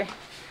तपाईहरुलाई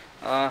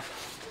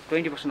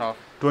 20% of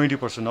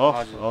 20%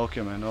 of okay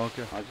man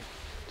okay हजुर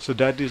so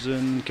that is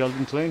in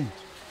Calvin Kline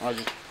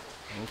हजुर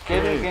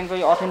केल्भिन क्लाइनको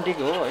यो अथेन्टिक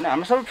हो हैन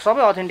हाम्रो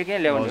सबै अथेन्टिक नै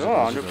ल्याउने हो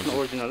 100%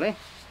 ओरिजिनल है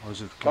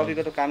हजुर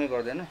कपीको त कामै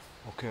गर्दैन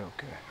ओके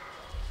ओके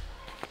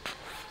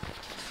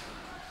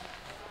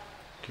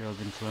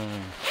केल्भिन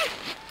क्लाइन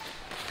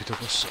भित्र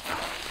बस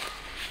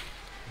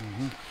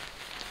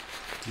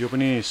यो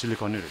पनि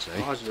सिलिकन नै रहेछ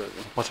है हजुर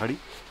पछाडी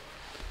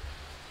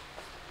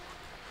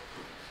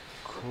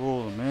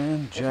Cool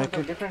man,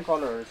 jacket. Different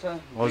colors छ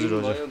हजुर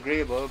हजुर ग्रे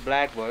भयो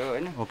ब्ल्याक भयो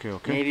हैन ओके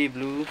ओके नेभी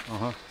ब्लू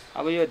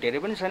अब यो धेरै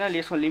पनि छैन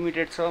यसमा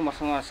लिमिटेड छ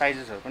मसँग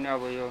साइजेसहरु पनि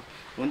अब यो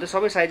हुन त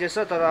सबै साइजेस छ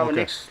तर अब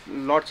नेक्स्ट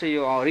लट चाहिँ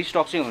यो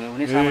रिस्टक चाहिँ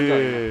हुने सामान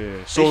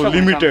चाहिँ सो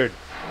लिमिटेड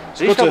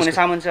रिस्टक हुने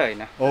सामान चाहिँ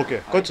होइन ओके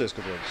कति छ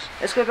यसको प्राइस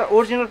यसको त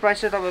ओरिजिनल प्राइस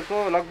चाहिँ तपाईँको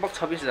लगभग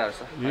 26,000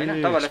 छ होइन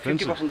तपाईँहरूलाई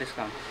 50%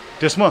 डिस्काउन्ट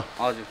त्यसमा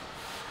हजुर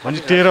भने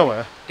 13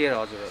 भयो 13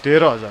 हजुर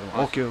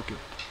 13,000 okay okay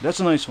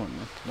that's a nice one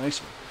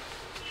nice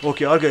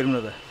okay अर्को हेरौँ न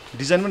त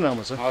डिजाइन पनि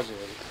राम्रो छ हजुर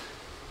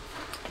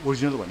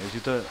ओरिजिनल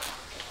भनेपछि त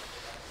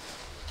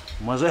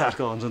मजै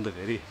अर्को हुन्छ नि त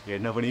फेरि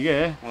हेर्न पनि के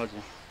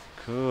हजुर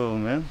cool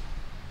man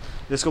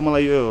यसको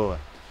मलाई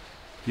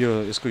यो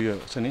यसको यो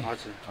छ नि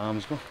हजुर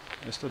आर्म्सको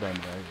यस्तो दामी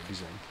लाग्यो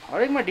डिजाइन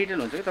हरेकमा डिटेल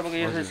हुन्छ कि तपाईँको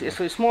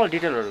यसको स्मल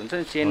डिटेलहरू हुन्छ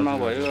नि चेनमा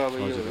भयो अब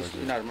यो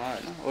यिनीहरूमा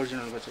होइन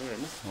ओरिजिनलको चाहिँ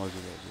होइन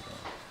हजुर हजुर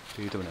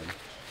त्यही त बनायो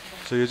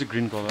सो यो चाहिँ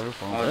ग्रिन कलर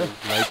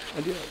लाइट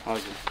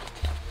हजुर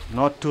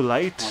not to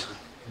light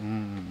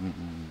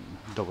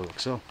double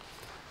Excel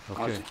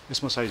okay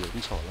यसमा साइजहरू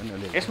पनि छ होला नि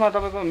अलि यसमा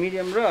तपाईँको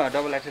मिडियम र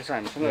डबल एक्सेल छ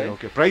हामीसँग है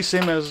okay price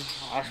same as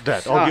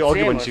that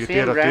अघि भनेपछि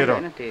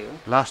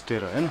 13 लास्ट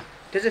 13 हैन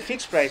त्यो चाहिँ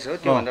फिक्स प्राइस हो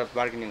त्यो भन्दा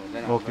बार्गेनिङ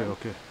हुँदैन ओके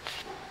ओके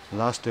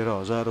लास्ट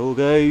 13,000 हो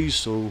गाइस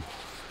सो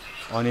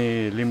अनि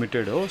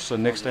लिमिटेड हो सो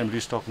नेक्स्ट टाइम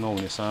रिस्टक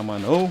नहुने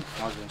सामान हो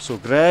so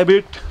grab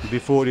it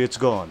before it's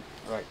gun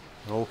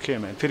okay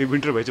man फेरि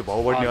विन्टर भए चाहिँ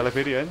भाउ बढ्ने होला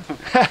फेरि हैन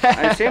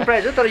सेम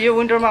प्राइस हो तर यो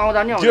विन्टरमा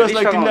आउँदा नि जस्ट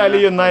लाइक तिमीले अहिले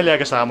यो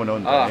नयाँ सामान हो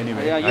नि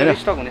एनीवे यो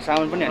रिस्टक हुने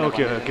सामान पनि हैन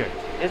ओके ओके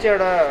यो चाहिँ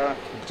एउटा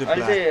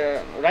अहिले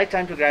चाहिँ right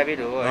time to grab it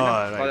हो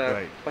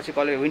हैन पछि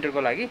कल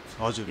विन्टरको लागि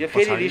हजुर यो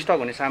फेरि रिस्टक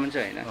हुने सामान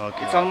चाहिँ हैन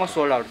इट्स अलमोस्ट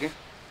सोल्ड आउट के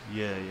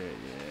या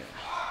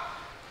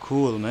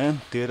cool man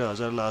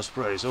 13,000 last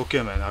price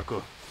okay man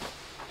अर्को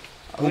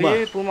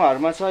यही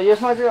पुमाहरुमा छ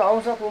यसमा चाहिँ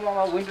आउँछ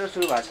पुमामा विन्टर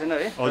सुरु भएको छैन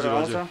है हजुर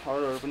आउँछ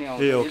अरूहरु पनि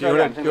आउँछ ए ओके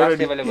एउटा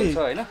अवेलेबल छ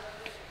हैन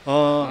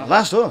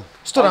लास्ट हो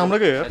यस्तो राम्रो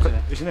के यार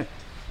एकछिन है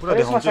पुरा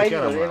देखाउँछ के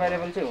राम्रो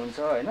अवेलेबल चाहिँ हुन्छ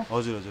हैन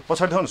हजुर हजुर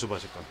पछाडी देखाउनु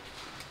सुभाषको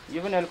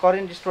यो पनि अहिले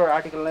करेन्ट स्टोर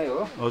आर्टिकल नै हो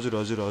हजुर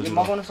हजुर हजुर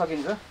मगाउन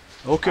सकिन्छ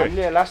ओके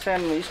हामीले लास्ट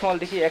टाइम स्मल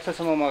देखि एक्सेल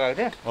सम्म मगाएको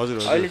थिए हजुर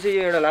अहिले चाहिँ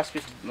यो एउटा लास्ट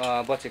पिस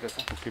बचेको छ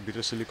ओके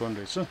भित्र सिलिकन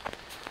रहेछ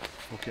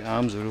ओके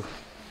आर्म्सहरु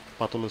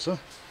पातलो छ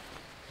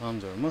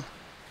आर्म्सहरुमा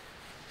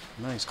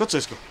नाइस कति छ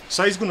यसको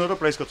साइज कुन हो र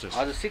प्राइस कति छ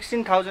हजुर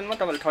 16,000 मा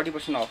तपाईले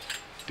 30% अफ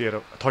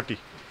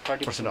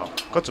 30% अफ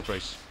कति छ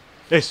प्राइस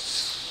एस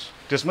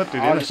त्यसमा त्यो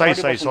साइज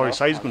सरी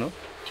साइज कुन हो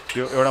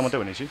त्यो एउटा मात्रै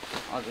भनेपछि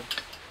हजुर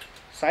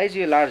साइज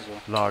यो लार्ज हो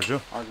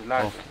हजुर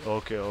लार्ज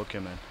ओके ओके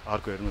म्यान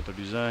अर्को हेर्नु त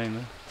डिजाइन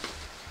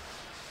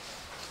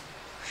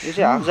यो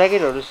चाहिँ हाफ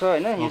ज्याकेटहरु छ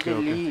हैन यो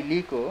चाहिँ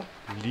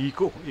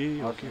लीको ए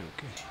okay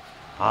okay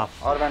half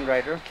urban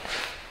rider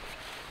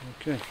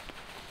okay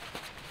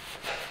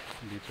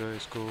भित्र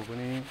यसको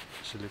पनि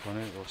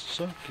सिलिकनै बस्छ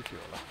के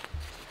होला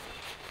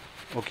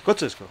ओके कति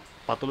छ यसको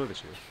पातलो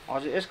रहेछ यो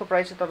हजुर यसको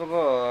प्राइस चाहिँ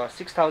तपाईको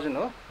 6,000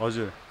 हो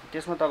हजुर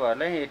त्यसमा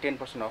तपाईहरुलाई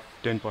 10% अफ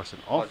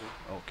 10% अफ ओके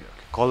ओके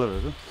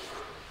कलरहरु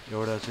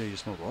एउटा चाहिँ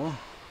यसमा भयो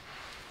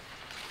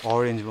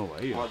ऑरेन्जमा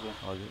भयो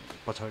हजुर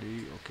पछाडी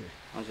ओके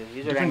हजुर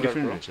यो चाहिँ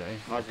डिफरेन्ट रहेछ है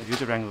हजुर यो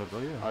चाहिँ रेंगलरको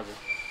हो यो हजुर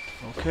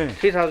ओके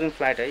 3000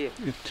 फ्ल्याट है यो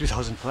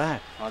 3000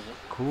 फ्ल्याट हजुर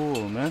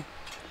cool man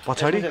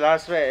पछाडी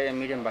लार्ज र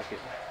मिडियम बाकी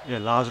छ ए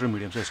लार्ज र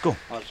मिडियम छ यसको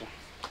हजुर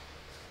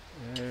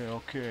ए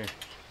ओके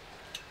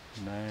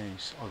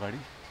नाइस अगाडि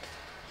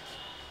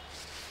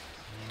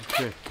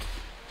ओके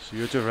सो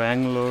यो चाहिँ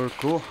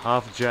रेंगलरको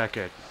हाफ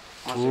ज्याकेट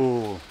ओ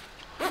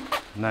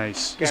नाइस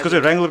यसको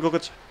चाहिँ रेंगलरको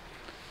कति छ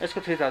यसको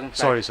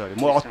 3000 सरी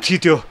म अति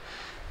त्यो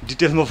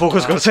डिटेलमा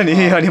फोकस गर्छ नि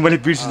अनि मैले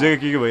बिर्सिन्छ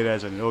के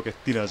भइरहेछ नि ओके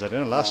 3,000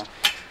 हैन लास्ट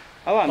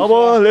अब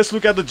let's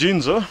look at the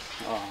jeans हो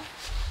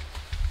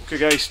okay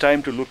guys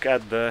time to look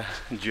at the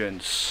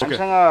jeans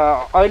हामीसँग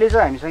अहिले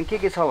चाहिँ हामीसँग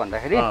के छ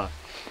भन्दाखेरि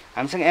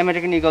हामीसँग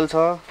अमेरिकन इगल छ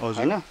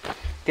हैन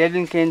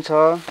केल्भिन क्लेन छ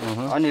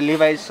अनि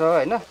लिभाइस छ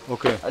हैन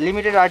ओके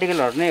लिमिटेड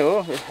आर्टिकलहरु नै हो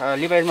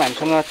लिभाइसमा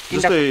हामीसँग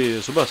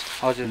जस्तै सुभाष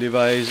हजुर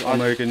Levi's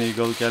American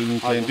eagle Calvin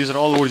Klein this are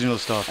all original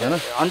stuff हैन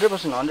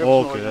 100%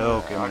 ओके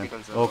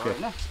ओके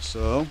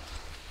सो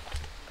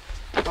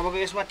तपाईको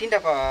यसमा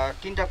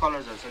तीनटा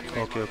कलर्सहरु छ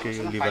Levi's okay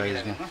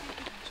लिभाइसमा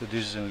so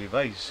this is in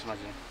Levi's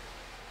हजुर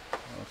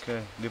ओके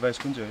लिभाइस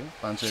कुन चाहिँ हो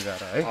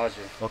 511 है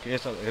हजुर ओके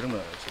यसो हेरौँ न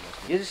यो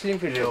चाहिँ स्लिम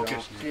फिट हो ओके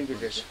स्लिम फिट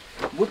रहेछ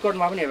बुट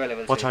कटमा पनि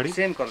अवेलेबल छ पछाडी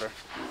सेम कलर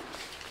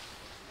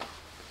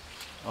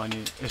अनि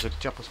यसरी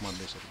च्यापस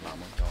मार्दैछ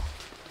लामो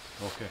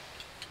ओके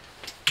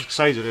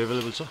साइजहरु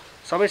अवेलेबल छ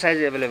सबै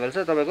साइज अवेलेबल छ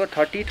तपाईको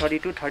 30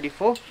 32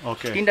 34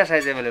 ओके तीनटा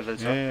साइज अवेलेबल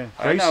छ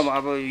हैन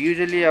अब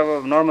युजुअली अब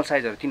नर्मल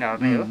साइजहरु तीनहरु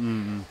नै हो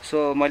सो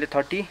मैले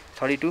 30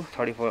 32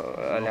 34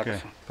 ल्याएको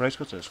छु प्राइस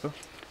कति छ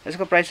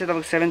यसको प्राइस चाहिँ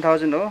तपाईको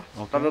 7,000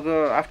 हो तपाईको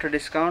आफ्टर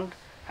डिस्काउन्ट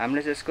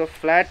हामीले चाहिँ यसको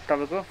फ्ल्याट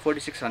तपाईको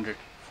 4600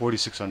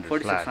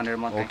 flat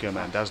okay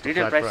man that's the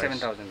retail price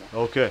 7,000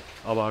 okay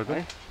अब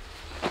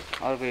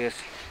अर्को यस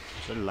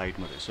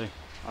लाइटमा रहेछ है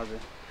हजुर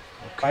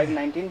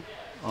 519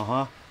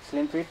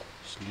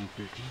 स्लिम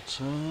फिट छ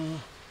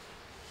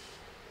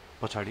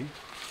पछाडी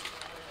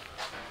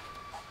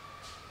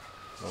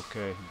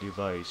ओके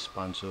डिभाइस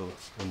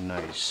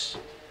 519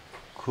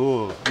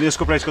 cool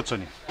यसको प्राइस कति छ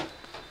नि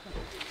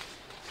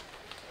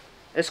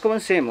यसको पनि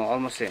सेम हो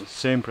अलमोस्ट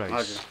सेम प्राइस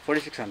हजुर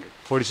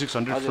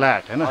 4600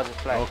 फ्ल्याट हैन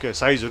ओके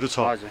साइजहरु छ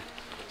हजुर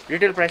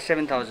रिटेल प्राइस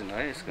 7000 हो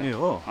यसको ए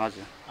हो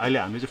हजुर अहिले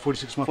हामीले चाहिँ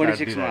 46 मा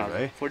 46 मा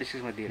है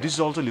 46 मा दिएर दिस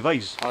इज अल्सो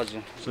लिभाइस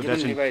हजुर So यो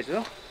that's पनि in- लिभाइस हो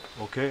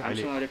ओके अहिले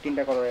हामीसँग अहिले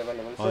तीनटा कलर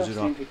अवेलेबल छ हजुर,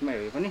 स्लिम फिटमै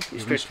हो यो पनि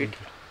straight fit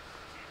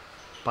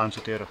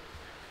 513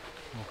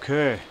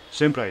 okay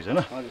same price हैन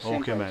हजुर, same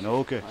okay price. Man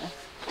okay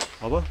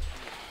अब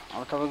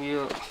अब तपाईको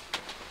यो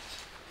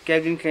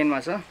क्याल्भिन क्लेनमा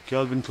छ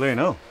क्याल्भिन क्लेन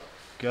हो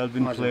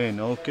क्याल्भिन हजुर। क्लेन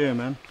ओके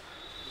म्यान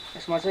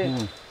यसमा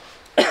चाहिँ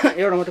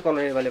एउटा मात्र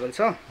कलर अवेलेबल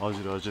छ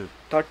हजुर हजुर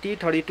 30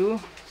 32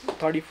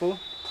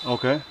 34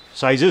 ओके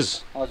साइजेस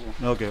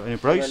हजुर ओके अनि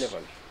प्राइस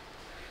अवेलेबल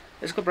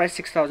यसको प्राइस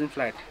 6000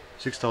 फ्ल्याट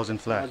 6000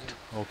 फ्ल्याट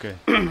ओके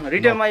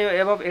रिटेलमा यो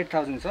एबभ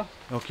 8000 छ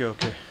okay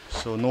okay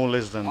so no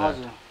less than that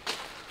हजुर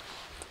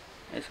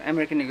यस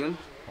अमेरिकन इगल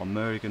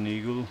American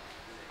Eagle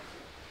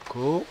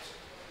को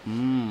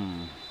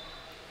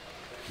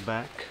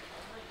back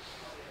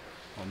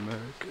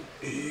American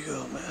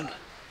Eagle man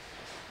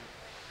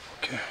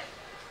okay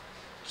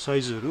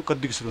साइजहरु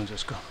कतिको सुरु हुन्छ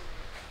यसको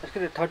यसको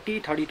 30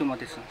 32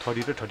 मात्रै छ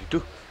 30 र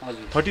 32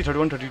 हजुर 30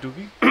 31 32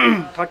 कि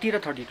 30 र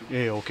 32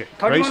 ए ओके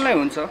 31 लाई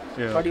हुन्छ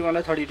Yeah. 31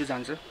 लाई 32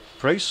 जान्छ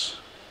प्राइस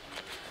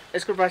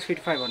यसको प्राइस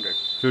 5500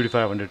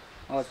 5500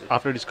 हजुर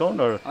आफ्टर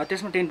डिस्काउन्ट or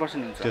त्यसमा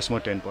 10% हुन्छ त्यसमा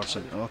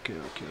 10% ओके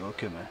ओके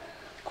ओके म्यान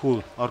कुल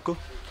अर्को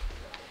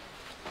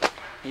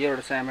यो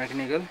एउटा छ अमेरिकन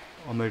इगल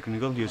अमेरिकन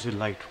इगल यो चाहिँ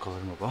लाइट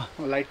कलरमा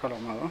भयो लाइट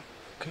कलरमा हो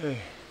ओके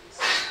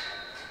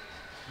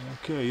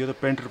ओके यो त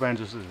पेन्टर प्यान्ट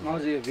जस्तो छ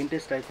हजुर यो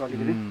भिन्टेज टाइपको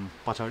अलिकति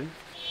पछाडि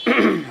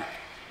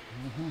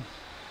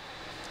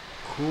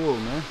cool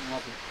man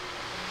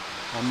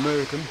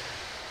American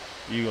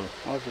Eagle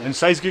हजुर and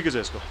size के छ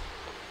यसको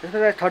यसको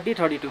प्राइस 30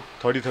 32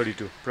 30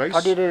 32 प्राइस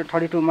 30 र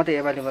 32 मात्रै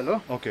अवेलेबल हो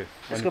ओके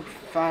यसको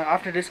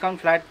आफ्टर डिस्काउन्ट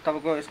फ्ल्याट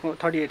तपाईको यसको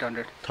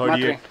 3800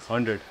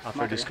 3800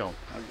 after discount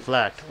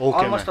flat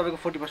okay almost man तपाईको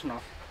 40%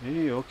 of A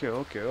okay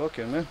okay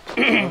okay man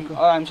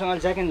हामीसँग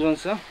ज्याक एन्ड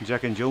जोन्स छ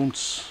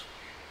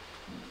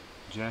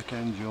Jack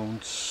and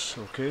Jones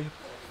okay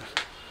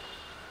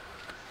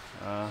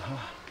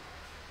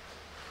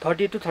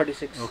 30 to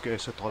 36 okay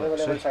यसो तल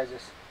available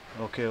sizes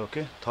okay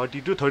okay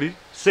 30 to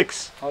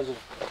 36 हजुर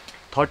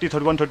 30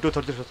 31 32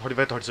 33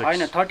 35 36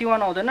 हैन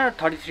 31 आउँदैन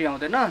 33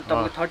 आउँदैन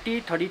तपाईको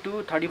 30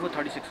 32 34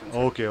 36 हुन्छ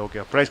ओके ओके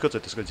प्राइस कति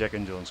छ त्यसको jack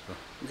and जोन्सको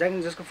jack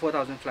and जोन्सको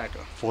 4000 flat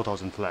हो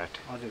 4000 फ्ल्याट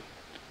हजुर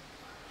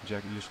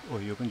ज्याक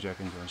यो पनि ज्याक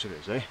एन्ड जोन्स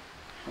रहेछ है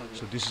हजुर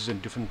so this is in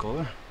different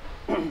colour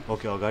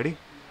okay अगाडि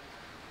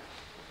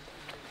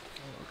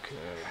okay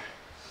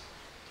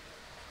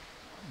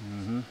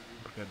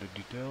look at the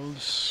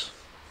details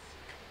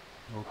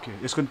okay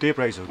यसको त्यही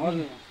प्राइस हो कि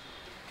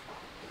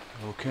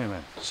हजुर okay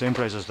man same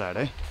price as that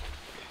है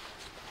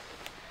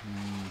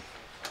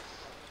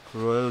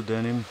रोयल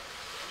डेनिम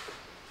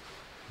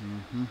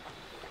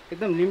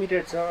एकदम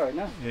लिमिटेड छ हैन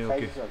ए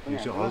ओके यो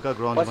चाहिँ हल्का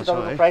ग्राउन्डमा पछि छ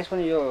तपाईको है प्राइस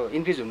पनि यो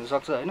इन्क्रिज हुन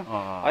सक्छ हैन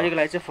अहिलेको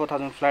लागि चाहिँ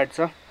 4000 फ्ल्याट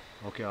छ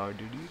ओके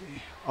आरडिडी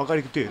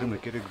अगाडिको त्यो हेरौँ न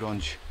के अरे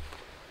ग्राउन्ड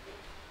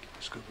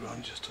यसको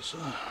ग्राउन्ड जस्तो छ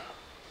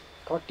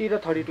 30 र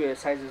 32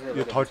 साइजेस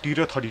यो 30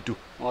 र 32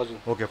 हजुर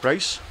okay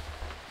price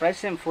price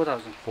same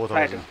 4000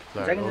 4000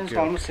 jack and Johns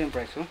almost same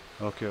price हो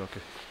ओके ओके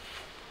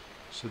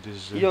सो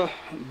दिस यो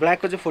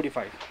ब्ल्याकको चाहिँ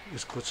 45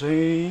 यसको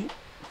चाहिँ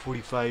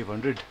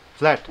 4500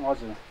 फ्ल्याट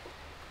हजुर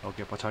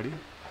ओके पछाडि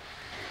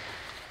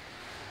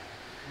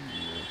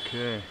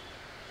ओके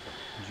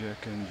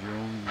ज्याक एन्ड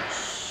जोन्स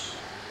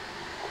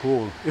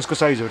कुल यसको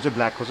साइजहरु चाहिँ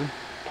ब्ल्याकको चाहिँ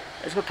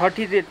यसको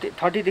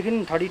 30 देखि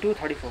 32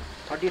 34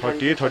 30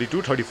 38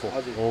 32 34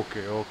 हजुर।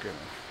 ओके ओके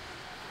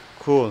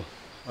कुल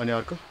अनि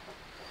अर्को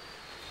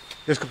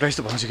यसको प्राइस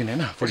त भन्छ कि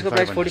हैन यसको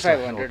प्राइस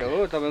 4500 हो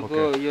तपाईको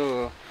यो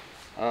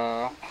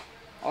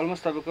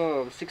अलमोस्ट तपाईको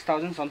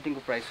 6000 समथिङ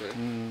को प्राइस हो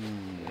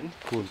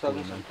कुल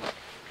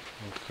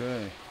ओके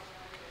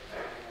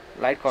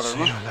लाइट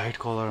कलरमा लाइट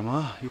कलरमा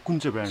यो कुन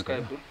चाहिँ ब्रान्डको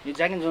हो यो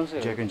jack and Johns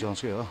jack and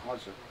जोन्सकै हो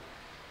हजुर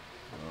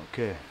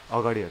ओके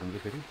अगाडि हेरौँ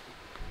त फेरि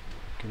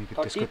किनकि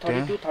 30 त्यसको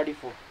त्यहाँ 32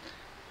 34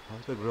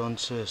 हल्का ग्राउन्ड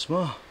छ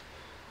यसमा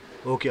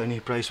ओके अनि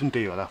प्राइस पनि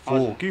त्यही होला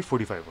 4 कि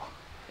 45 हो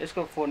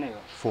यसको 4 नै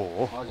हो 4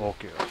 हो हजुर।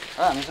 ओके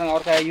हामीसँग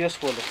अर्को आयो युएस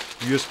पोलो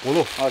युएस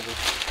पोलो हजुर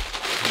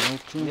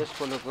US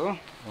पोलोको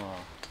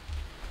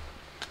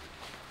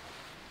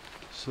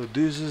So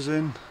this is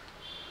in.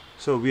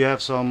 So we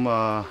have some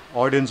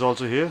audience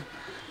also here.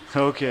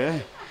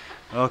 Okay,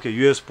 okay.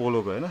 US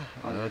Polo guy, na?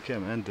 Okay,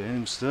 man.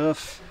 Denim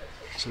stuff.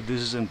 So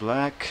this is in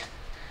black.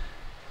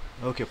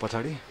 Okay,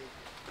 pachadi.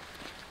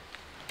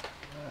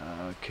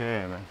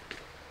 Okay, man.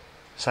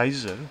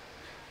 Sizes are.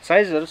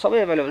 साइजहरु सबै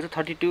available छ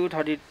 32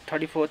 30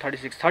 34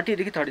 36 30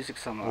 देखि 36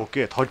 सम्म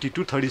Okay,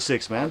 32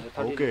 36 man. हजुर,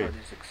 30 Okay.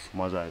 36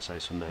 मजा आयो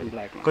size सुन्दाखेरि.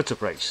 Black मा। कति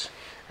प्राइस?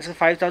 यसको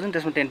 5000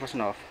 त्यसमा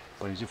 10% अफ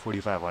भनेपछि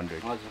 4500.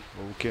 हजुर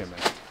Okay,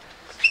 man.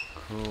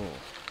 Cool.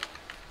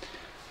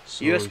 So,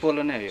 US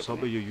polo नै हो यो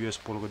सबै यो US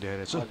Polo को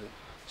देखाइरहेछ. हजुर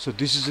So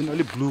this is in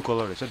अलि ब्लू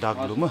कलर रहेछ dark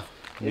ब्लूमा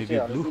navy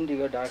blue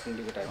indigo dark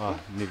indigo टाइपको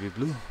नेभी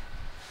ब्लू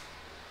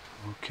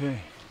ओके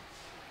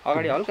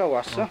अगाडि हल्का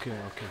वास छ ओके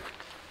ओके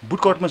बुट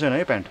कटमा छैन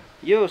है प्यान्ट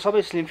यो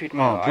सबै स्लिम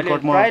फिटमा हो बुट अहिले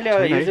कटमा प्रायले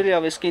छैन है? युजुअली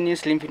अब स्किनी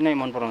स्लिम फिट नै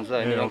मन पराउँछ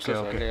हैन ओके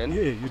यंगस्टर्सहरुले हैन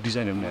यो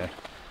डिजाइन हेर्नु यार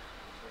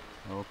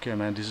Okay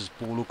man, this is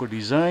polo ko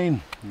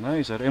design.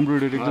 Nice.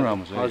 Embroidery एकदम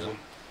राम्रो छ. हजुर.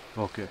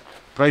 Okay.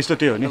 Price त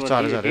त्यही हो नि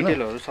 4000 हैन?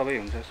 डिटेलहरु सबै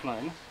हुन्छ यसमा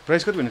हैन.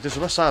 Price कति भने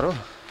त्यसो भए 4 हो?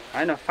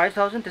 हैन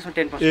 5000 त्यसमा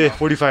 10%. ए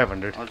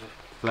 4500. हजुर.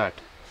 Flat.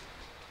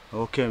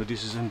 Okay,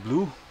 this is in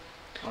blue.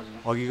 हजुर.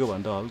 अघिको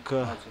भन्दा हल्का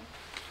हजुर.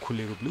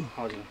 खुलेको blue.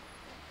 हजुर.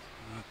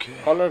 Okay.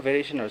 कलर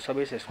भेरिएसनहरु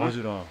सबै छ यसमा.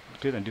 हजुर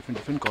त्यही त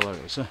डिफरेन्ट कलर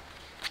रहेछ.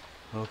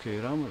 Okay,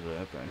 राम्रो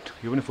छ प्यान्ट.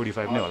 यो पनि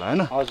 45 नै होला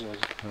हैन? हजुर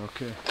हजुर.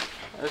 Okay.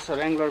 यसो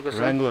Wrangler को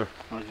छ. Wrangler.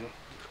 हजुर.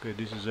 Okay,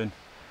 this is in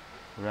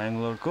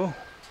Wrangler को.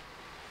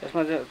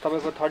 यसमा चाहिँ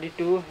तपाईको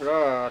 32 र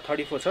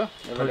 34 छ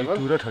अवेलेबल.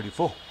 32 र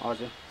 34.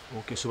 हजुर.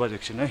 ओके सुभाष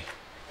एकछिन है.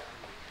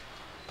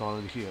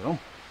 तलदेखि हेरौँ.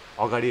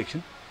 अगाडि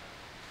एकछिन.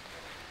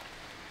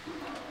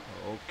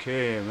 Okay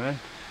man.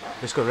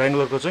 यसको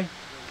Wrangler को चाहिँ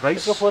प्राइस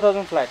यसको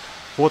 4000 फ्ल्याट.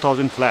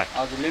 4000 फ्ल्याट.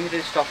 हजुर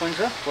लिमिटेड स्टक पनि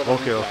छ.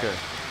 Okay okay.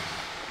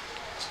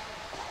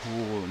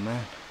 ओ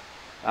म्यान.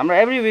 हाम्रो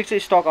एभ्री विक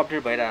चाहिँ स्टक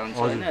अपडेट भइरहेको हुन्छ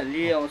हैन.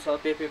 ली आउँछ,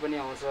 पेपे पनि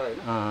आउँछ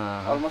हैन.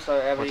 अलमोस्ट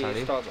एभ्री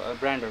स्टक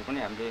ब्रान्डहरु पनि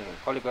हामीले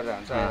कलेक्ट गरेर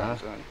हुन्छ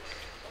आइरहन्छ.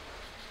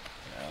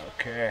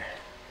 ओके.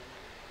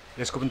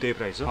 यसको पनि त्यही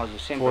प्राइस हो? हजुर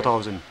सेम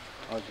 4000.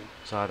 हजुर.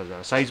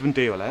 4000. साइज पनि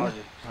त्यही होला हैन?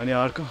 अनि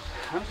अर्को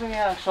हामीसँग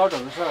यहाँ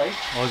सर्टहरु छ है.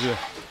 हजुर.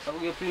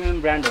 तपाईको यो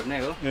प्रिमियम ब्रान्डहरु नै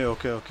हो. ए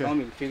okay okay.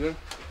 Tummy figure.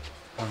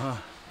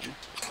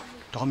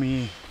 Tummy.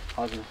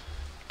 हजुर.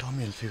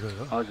 टमी फिगर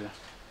हो? हजुर.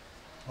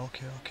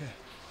 Okay okay.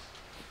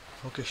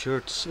 Okay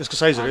shirts. यसको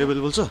साइजहरु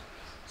अवेलेबल छ?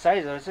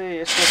 साइजहरु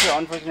चाहिँ यसको चाहिँ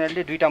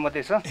अनफर्चुनेटली दुईटा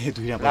मात्रै छ. ए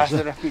दुईटा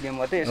लार्ज र मिडियम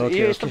मात्रै.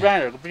 यो यस्तो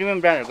ब्रान्डहरुको प्रिमियम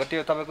ब्रान्डहरुको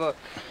त्यो तपाईको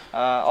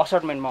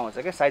असर्टमेन्टमा आउँछ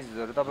के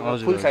साइजहरु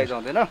तपाईको फुल साइज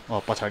आउँदैन.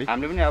 पछाडी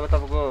हामीले पनि अब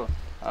तपाईको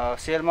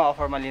सेलमा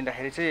अफरमा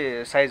लिँदाखेरि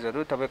चाहिँ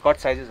साइजहरु तपाईँ कट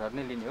साइजेसहरु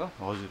नै लिने हो.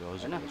 हजुर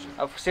हजुर. हैन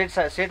अब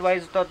सेट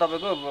वाइज त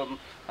तपाईको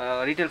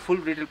रिटेल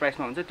फुल रिटेल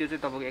प्राइसमा हुन्छ. त्यो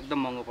चाहिँ तपाईको एकदम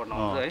महँगो पर्न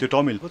आउँछ है. त्यो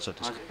टमिल पो छ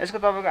त्यसको? यसको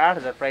तपाईको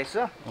 8000 प्राइस छ.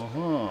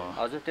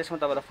 हजुर. त्यसमा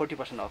तपाईलाई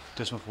 40% अफ.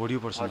 त्यसमा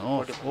 40%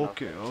 अफ.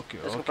 Okay okay.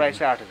 यसको प्राइस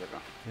चाहिँ 8000 हो.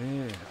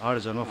 ए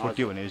 8000 मा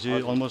 40 भनेपछि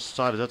अलमोस्ट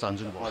 4000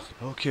 चान्स भयो.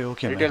 Okay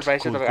okay. रिटेल प्राइस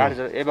चाहिँ तपाईको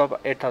 8000 एबभ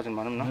 8000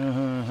 भनौं न.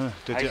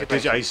 त्यो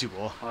चाहिँ आइसी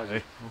भयो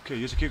है. ओके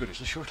यो चाहिँ के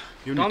गरेछ शर्ट?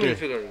 यो नि टमी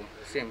फिगर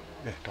सेम.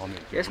 ए टमी.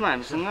 यसमा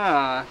हामीसँग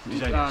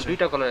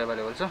दुईटा कलर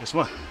अवेलेबल छ.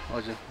 यसमा?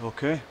 हजुर.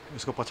 ओके.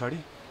 यसको पछाडी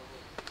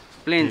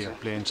प्लेन छ.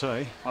 प्लेन छ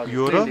है.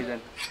 यो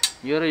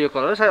र यो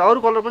कलर सायद अरु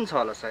कलर पनि छ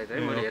होला सायद है.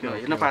 मैले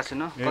हेर्न पाएको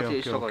छैन.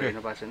 कति स्टकहरु हेर्न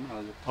पाएको छैन.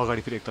 हजुर.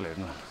 अगाडि फेरि एकताल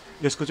हेर्नु.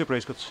 यसको चाहिँ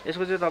प्राइस कति छ?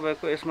 यसको चाहिँ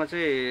तपाईको यसमा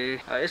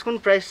चाहिँ यसको पनि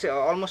प्राइस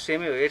अलमोस्ट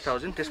सेमै हो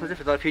 8000. त्यसमा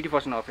चाहिँ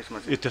 50% अफ यसमा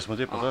चाहिँ. त्यसमा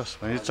चाहिँ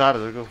 50 भने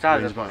 4000 को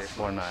रेन्जमा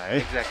पर्न है.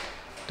 एक्ज्याक्ट.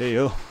 त्यही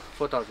हो.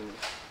 4000.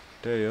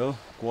 त्यही हो.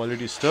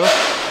 Quality stuff.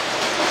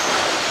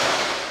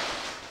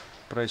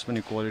 प्राइस पनि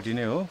क्वालिटी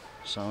नै हो.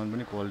 सामान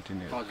पनि क्वालिटी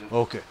नै हो.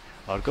 ओके.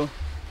 अर्को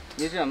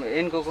यो चाहिँ हाम्रो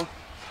एनको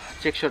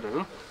चेक सर्टहरु.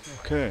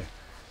 ओके.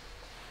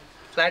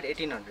 फ्ल्याट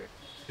 1800.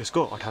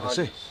 यसको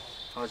 1800.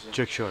 हजुर.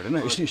 चेक सर्ट हैन?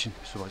 एकछिन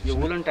सुभाष. यो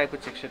वुलन टाइपको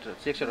चेक सर्ट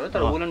हो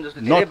तर वुलन जस्तो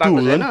धेरै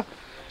बाक्लो छैन.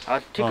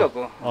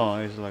 ठिकको.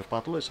 यसको लागि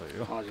पातलो छ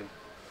यो. हजुर.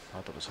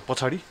 पातलो छ.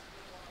 पछाडी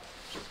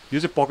यो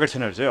चाहिँ पकेट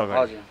छैन रहेछ है अगाडि?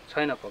 हजुर.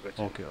 छैन पकेट.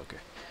 Okay okay.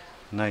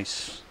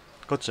 नाइस.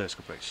 कति छ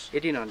यसको price?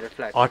 1800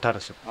 flat.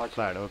 1800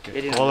 flat. Okay.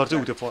 Colour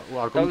चाहिँ उयो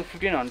अर्को तपाईको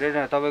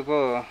 1500 तपाईको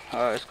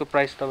यसको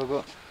प्राइस तपाईको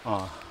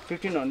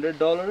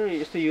 $1500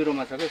 यस्तो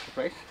युरोमा छ के यसको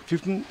price?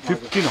 1500.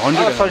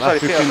 Sorry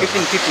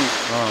 15.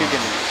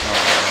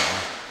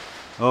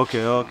 Okay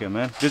okay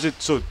man. त्यो चाहिँ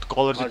सो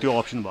कलर चाहिँ त्यो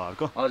अप्सन भयो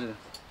अर्को? हजुर.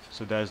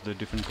 So that is the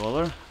different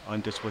colour.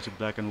 अनि त्यसपछि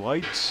ब्ल्याक एन्ड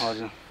व्हाइट.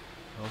 हजुर.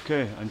 ओके.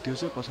 अनि त्यो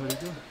चाहिँ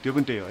पछाडिको त्यो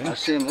पनि त्यही हो हैन?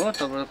 सेम हो.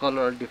 तपाईको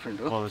कलर डिफरेन्ट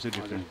हो. कलर चाहिँ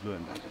डिफरेन्ट ब्लू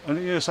एन्ड व्हाइट. अनि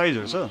यो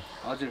साइजहरु छ?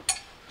 हजुर.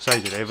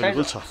 साइजहरु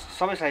अवेलेबल छ?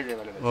 सबै साइज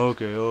अवेलेबल छ.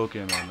 Okay okay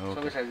man. ओके.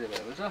 सबै साइज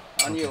अवेलेबल छ.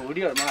 अनि यो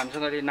हुडीहरुमा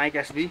हामीसँग अहिले नाइक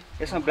एसबी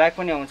यसमा ब्ल्याक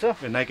पनि आउँछ.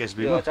 ए नाइक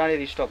एसबी यो चाँडै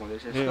रिस्टक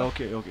हुँदैछ यसको. ए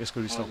ओके ओके. यसको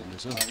रिस्टक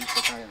हुँदैछ. यसको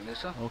चाँडै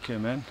हुँदैछ. Okay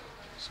man.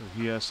 So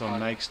here some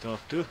Naik stuff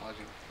to.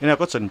 हजुर.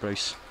 यिनीहरु कति छ नि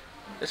प्राइस?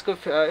 यसको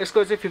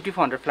चाहिँ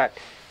 5400 फ्ल्याट.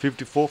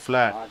 54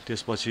 फ्ल्याट.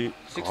 त्यसपछि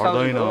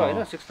 6000 हो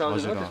हैन?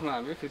 6000 हो. त्यसमा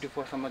हामीले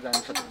 54 सम्म जान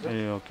सक्छ.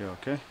 ए ओके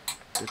ओके.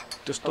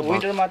 त्यस्तो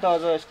विन्टरमा त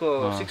अझ यसको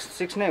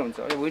 6 नै हुन्छ.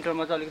 अहिले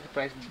विन्टरमा चाहिँ अलिकति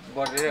प्राइस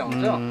बढेरै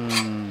आउँछ.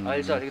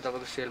 अहिले चाहिँ अलिकति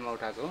तपाईको सेलमा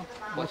उठाएको हो.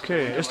 ओके.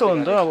 यस्तो हो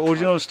नि त अब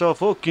ओरिजिनल स्टफ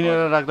हो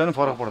किनेर राख्दा पनि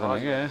फरक पर्दैन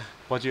के.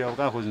 पछि अब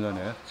कहाँ खोज्नु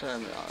जाने हो?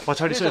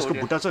 पछाडी चाहिँ यसको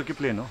बुट्टा छ कि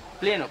प्लेन हो?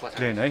 प्लेन हो पछाडी.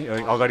 प्लेन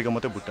है. अगाडिको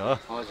मात्रै बुट्टा हो?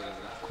 हजुर.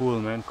 कुल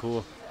म्यान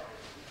कुल.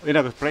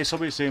 यिनीहरुको प्राइस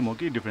सबै सेम हो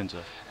कि डिफरेन्ट छ?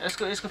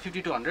 यसको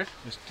 5200.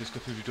 त्यसको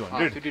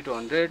 5200.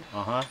 5200.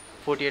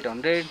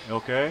 4800.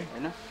 ओके.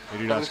 हैन?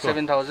 एडिडासको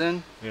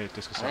 7000. ए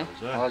त्यसको साइज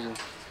हो. हजुर.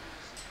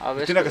 अब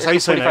तिनीहरुको साइज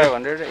छैन?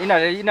 4500.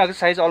 यिनीहरुको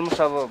साइज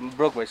अलमोस्ट अब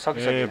ब्रोक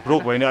भइसक्यो. ए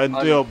ब्रोक भएन. अनि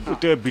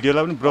त्यो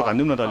भिडियोलाई पनि ब्रोक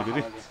हान्दिउँ न त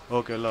अलिकति.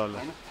 ओके ल ल.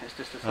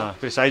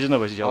 फेरि साइज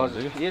नभएपछि जाऊ हुन्छ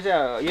कि? यो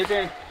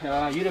चाहिँ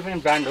युरोपियन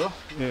ब्रान्ड हो.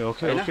 ए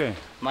ओके ओके.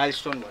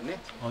 माइलस्टोन भन्ने.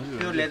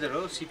 प्योर लेदर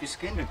हो. सिप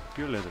स्किन.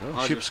 प्योर लेदर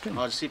हो. सिप स्किन.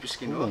 हजुर सिप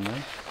स्किन हो.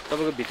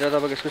 तपाईको भित्र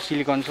तपाईको यसको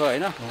सिलिकन छ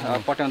हैन?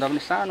 पट्याउँदा पनि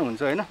सानो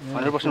हुन्छ हैन?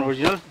 100%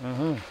 ओरिजिनल.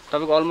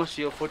 तपाईको अलमोस्ट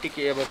यो 40k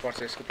एबभ पर्छ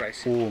यसको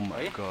प्राइस. Oh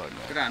my God.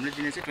 तर हामीले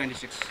दिने चाहिँ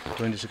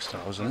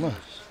 26000 मा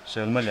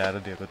सेलमा ल्याएर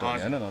दिएको त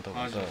हैन न त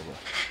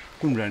अब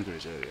कुन ब्रान्डको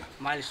रहेछ यो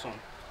माइलस्टोन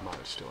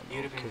माइलस्टोन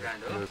युरोपियन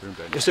ब्रान्ड हो युरोपियन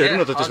ब्रान्ड यस्तो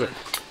हेर्नु न त त्यसको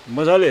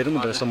मजाले हेर्नु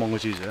न त यस्तो महँगो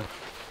चिज हो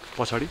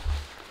पछाडि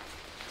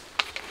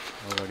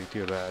अगाडि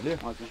त्यो भइहाल्यो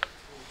हजुर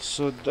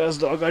सो द्याट्स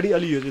द अगाडि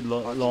अलि यो चाहिँ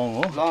लङ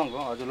हो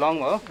हजुर लङ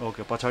हो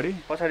ओके पछाडि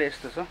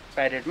यस्तो छ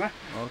प्यारेटमा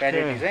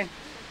प्यारेट डिजाइन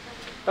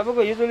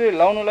तपाईको युजुअली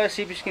लाउनुलाई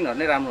सिप स्किनहरु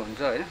नै राम्रो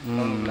हुन्छ हैन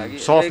लाउनुको लागि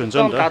सफ्ट हुन्छ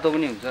नि त तातो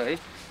पनि हुन्छ है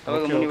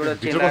तपाईको मुनिबाट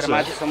चेन आएर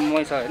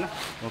माथिसम्मै छ हैन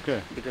ओके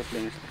भित्र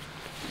प्लेन यस्तो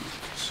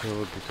सो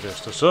भित्र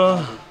यस्तो छ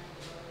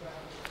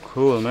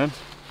cool man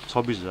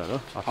 26000 हो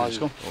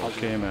आफैको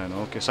ओके man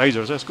ओके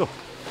साइजहरु छ यसको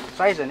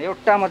साइज हैन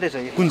एउटा मात्रै छ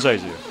यो कुन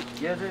साइज हो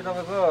यो चाहिँ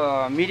तपाईको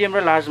मिडियम र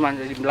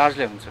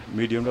लार्जले हुन्छ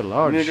मिडियम र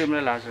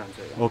लार्ज हुन्छ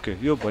ओके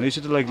यो भनेपछि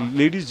त लाइक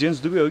लेडिज जेन्ट्स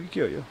दुवै हो कि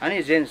के हो यो अनि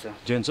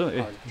जेन्ट्स हो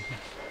ए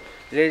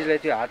लेडिजलाई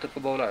त्यो हातको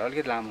बौलाहरु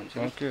अलिकति लामो हुन्छ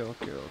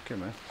ओके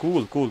man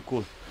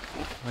cool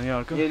अनि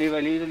अर्को यो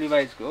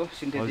लिभाइजको हो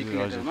सिन्थेटिक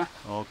लेदरमा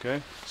ओके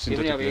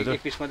सिन्थेटिक लेदर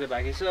एक पिस मात्रै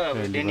बाँकी छ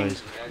डेनिम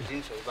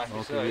जिन्सहरु बाँकी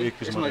छ एक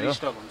पिस मात्रै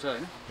स्टक हुन्छ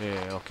हैन ए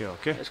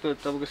ओके यसको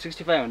तपाईको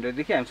 6500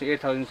 देखि हामीसँग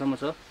 8000 सम्म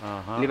छ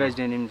लिभाइज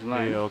डेनिम्समा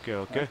ए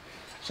ओके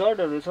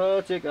सर्टहरु छ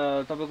चेक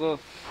तपाईको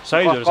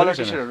साइजहरु कलर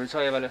टी-शर्टहरु छ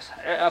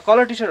अवेलेबल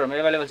कलर टी-शर्टहरुमा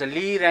अवेलेबल छ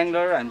ली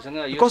र्याङ्गलर हामीसँग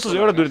यो कस्तो छ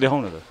एउटा दुई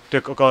देखाउन त त्यो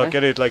के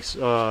रे लाइक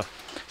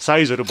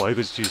साइजहरु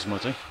भएको चिजमा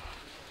चाहिँ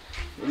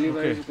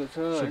लिभाइजको छ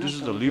so this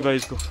is the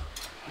लिभाइजको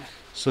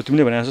so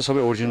तिमीले भने जस्तो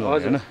सबै ओरिजिनल हो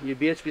हैन यो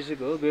BHPC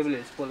को हो label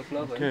hills polo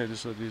club okay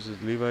this is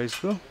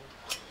लिभाइजको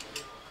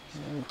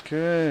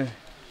okay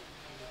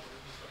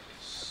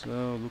so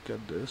look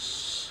at this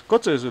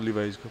कति छ यसको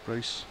लिभाइजको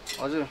प्राइस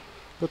हजुर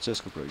कति छ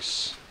यसको प्राइस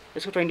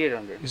यसको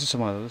 2800 यसो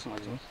समाज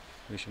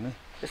रहेछ नि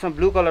यसमा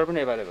ब्लू कलर पनि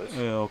अवेलेबल छ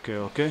ए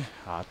ओके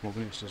हातमा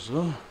पनि यस्तो छ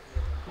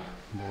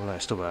बोला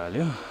यस्तो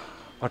भइहाल्यो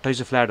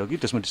 28 फ्ल्याट हो कि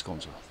त्यसमा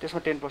डिस्काउन्ट छ त्यसमा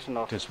 10%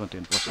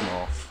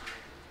 अफ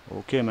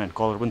ओके म्यान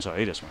कलर पनि छ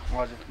है त्यसमा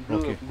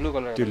हजुर ब्लू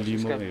कलर त्यो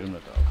लिमो हेरौँ न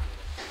त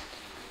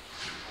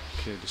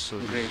okay this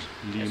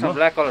limo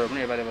black colour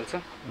पनि अवेलेबल छ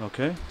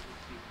ओके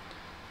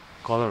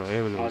कलर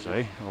अवेलेबल छ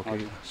है ओके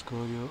यसको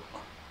यो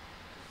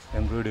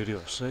एम्ब्रोइडरी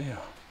होस् है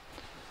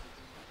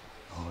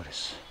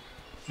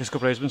यसको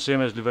प्राइस पनि सेम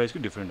एज लिभाइजको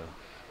डिफरेन्ट हो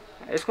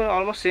यसको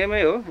अलमोस्ट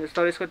सेमै हो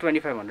तर यसको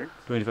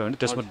 2500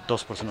 त्यसमा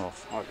 10% अफ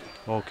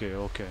ओके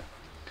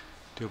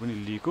त्यो पनि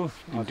लीको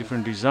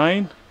different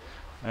design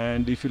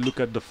and if you look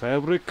at the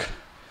fabric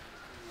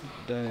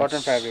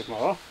cotton fabric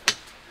ma ho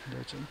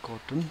that's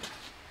cotton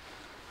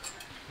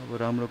अब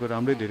राम्रोको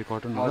राम्रै धेरै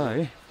कटन होला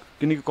है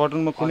किनकि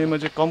कटनमा कुनैमा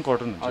चाहिँ कम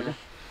कटन हुन्छ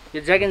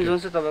यो ज्याक एन्ड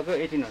जोन्स चाहिँ तपाईको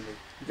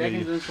 1800 jack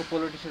and जोन्सको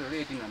polo टी-शर्टहरु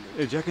 1800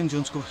 A jack and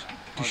जोन्सको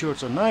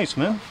T-shirts are nice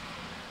man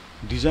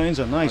designs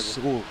are nice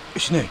ओ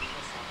यसले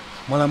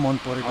मलाई मन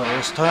परेको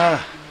अवस्था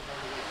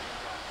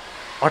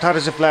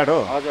 1800 फ्ल्याट हो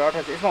हजुर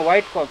 1800 यसमा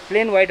व्हाइट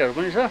प्लेन व्हाइटहरु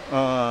पनि छ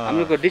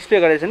हामीको डिस्प्ले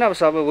गरेको छैन अब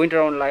सब विन्टर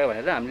राउन्ड लाग्यो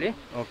भनेर हामीले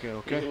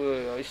ओके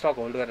स्टक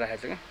होल्ड गरेर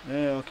राखेको छ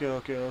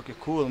के ए ओके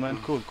कुल म्यान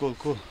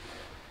कुल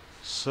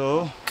सो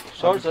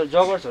सर्ट्स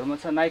जगर्सहरुमा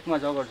छ नाइकमा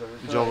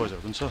जगर्सहरु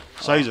पनि छ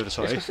साइजहरु छ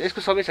है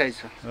यसको सबै साइज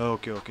छ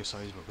ओके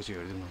साइज भएको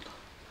चाहिँ हेर्दिनु न त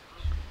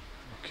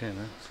ओके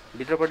न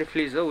भित्रपट्टि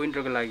फ्लिज हो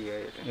विन्टरको लागि हो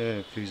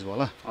ए फ्लिज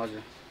वाला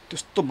हजुर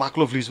त्यस्तो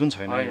बाक्लो फ्लिज पनि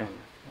छैन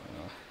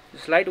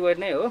स्लाइट वेट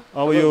नै हो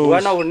अब यो भुवा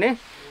नउड्ने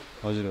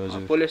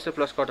हजुर पोलिस्टर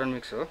प्लस कटन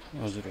मिक्स हो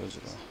हजुर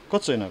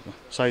कति छ यिनीहरूको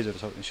साइजहरु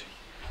छ भनेपछि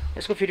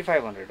यसको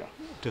 5500 हो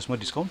त्यसमा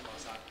डिस्काउन्ट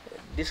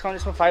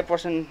यसमा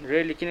 5%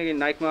 रेयरली किनकि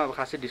नाइकमा अब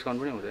खासै डिस्काउन्ट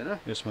पनि हुँदैन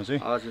यसमा चाहिँ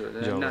हजुर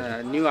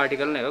न्यू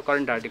आर्टिकल नै हो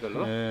करेन्ट आर्टिकल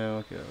हो ए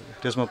ओके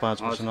त्यसमा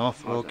 5% अफ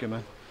ओके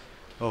म्यान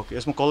ओके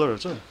यसमा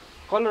कलरहरु छ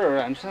कलरहरु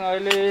हामीसँग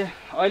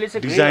अहिले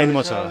चाहिँ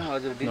डिजाइनमा छ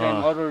हजुर डिजाइन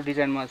अरु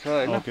डिजाइनमा छ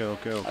हैन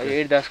ओके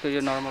एडिडासको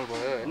यो नर्मल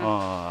भयो हैन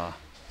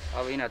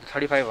अब यिनीहरु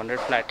 3500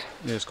 फ्ल्याट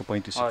यसको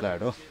 35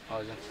 फ्ल्याट हो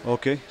हजुर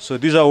okay so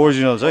this are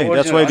originals है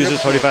दैट्स व्हाई दिस इज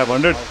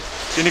 3500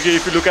 किनकि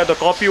if you look at the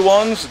copy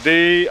once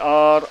they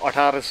are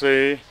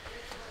 1800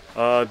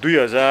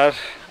 2000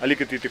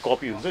 अलिकति त्यो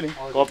कपी हुन्छ नि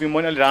कपी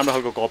पनि अलि राम्रो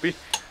खालको कपी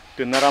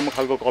त्यो नराम्रो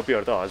खालको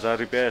कपीहरु त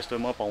 1000 रुपैयाँ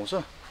यस्तोमा पाउँछ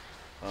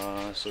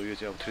सो यो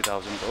चाहिँ अब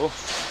 3000 हो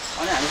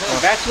अनि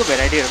हामीसँग ब्याग्सको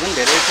भेराइटीहरु पनि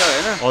धेरै छ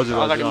हैन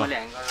अगाडि मैले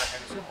ह्याङ गरेर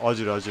राखेको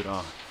छु हजुर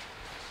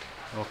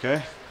ओके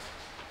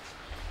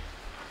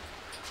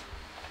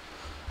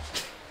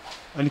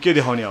अनि के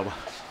देखाउने अब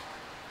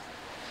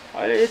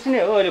अहिले यति नै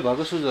हो अहिले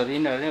भएको सुजहरु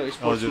यिनीहरु नै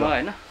स्पोर्ट्समा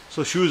हैन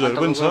सो सुजहरु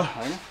पनि छ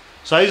हैन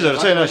साइजहरु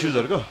छ यिनीहरु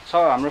सुजहरुको छ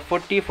हाम्रो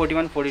 40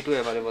 41 42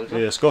 अवेलेबल छ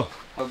यसको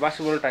अब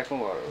बास्केटबल टाइपको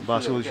भयो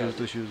बास्केटबल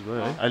सुज भयो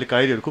है अहिले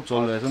काइरीहरु खूब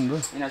चलिरहेछ नि त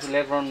यिनीहरु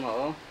लेब्रोनमा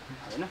हो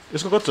हैन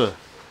यसको कति छ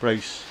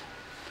प्राइस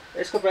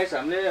यसको प्राइस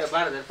हामीले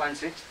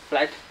 12500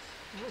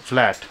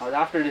 फ्ल्याट हजुर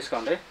आफ्टर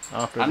डिस्काउन्ट है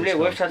हामीले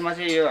वेबसाइटमा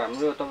चाहिँ यो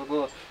हाम्रो तपाईको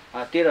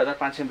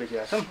 13500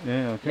 बेचिरहेको छौं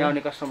यहाँ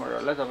आउने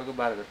कस्टमरहरुलाई तपाईको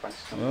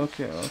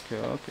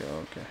 12500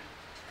 ओके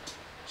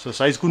सो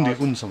साइज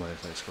कुन सम्म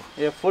रहेछ यसको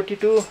ए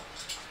 42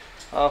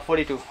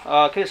 42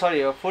 के सरी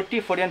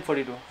 40 41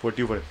 42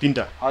 40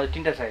 तीनटा हजुर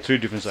तीनटा size 3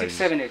 different size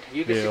 678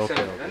 UK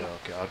 678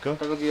 okay अर्को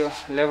तपाईको यो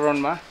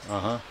लेब्रोनमा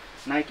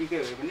नाइकी के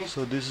हो पनि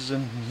so this is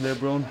an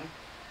LeBron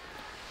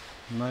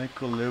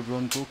नाइकको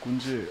लेब्रोनको कुन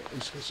चाहिँ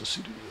यसको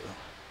सिडी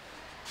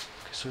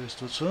सो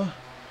यस्तो छ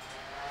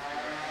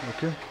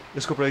ओके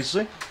यसको प्राइस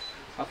चाहिँ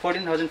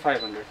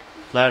 14,500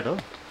 फ्ल्याट हो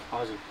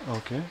हजुर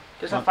ओके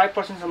त्यसमा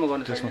 5% सम्म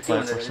गर्न त्यसमा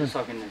सकिन्छ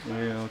 5%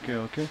 ए ओके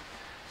ओके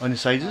अनि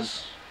sizes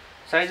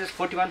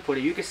 41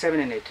 40 UK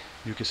 7 and 8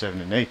 UK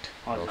 7 and 8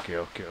 okay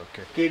okay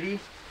okay KD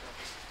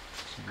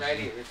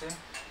गाडीहरु चाहिँ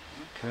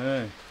ओके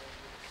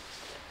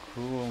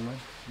cool man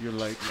यो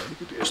लाइट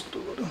अलिकति यस्तो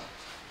गरौँ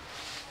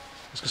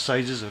यसको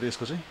साइजेसहरु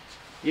यसको चाहिँ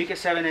UK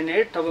 7 and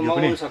 8 तपाईं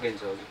मगाउन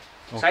सकिन्छ हजुर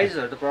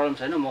साइजहरु त प्रब्लम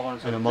छैन मगाउन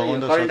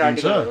सकिन्छ करेन्ट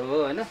आर्टिकलहरु हो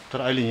हैन तर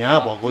अहिले यहाँ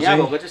भएको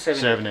चाहिँ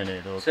 7 and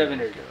 8 7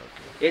 and 8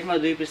 8 मा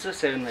 2 पिस छ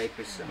 7 मा 1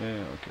 पिस छ ए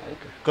ओके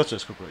ओके कति छ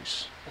यसको प्राइस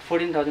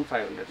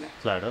 14,500 नै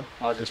फ्ल्याट हो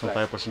हजुर यसमा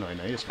 5% हैन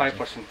है यसमा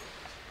 5%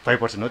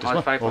 5% हो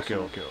त्यसमा okay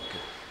okay okay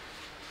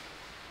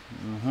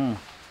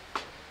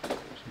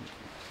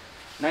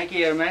Nike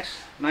air max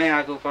नयाँ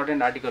आएको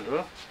करेन्ट आर्टिकल हो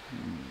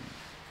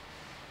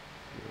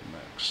एयर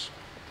मैक्स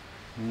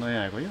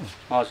नयाँ आएको यो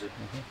हजुर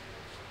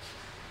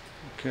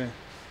ओके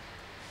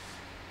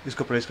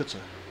यसको प्राइस कति छ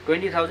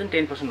 20,000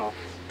 10% अफ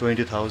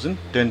 20,000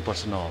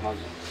 10% अफ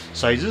हजुर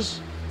साइजेस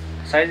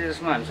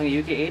साइजेसमा हामीसँग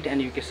UK 8 and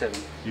UK 7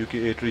 UK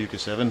 8 र UK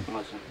 7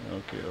 हजुर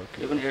ओके ओके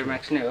यो पनि एयर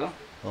मैक्स नै हो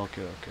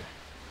okay okay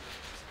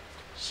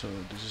so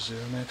this is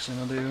air max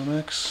another air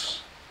max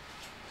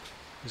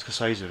यसको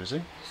साइजहरु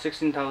चाहिँ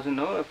 16,000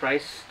 हो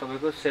प्राइस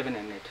तपाईको 7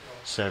 and 8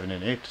 7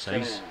 and 8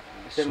 साइज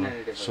 7 and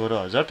 8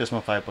 16,000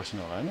 त्यसमा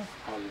 5% होला हैन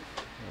हजुर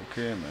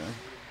okay man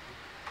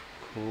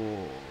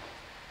cool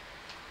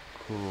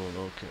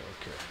okay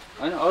okay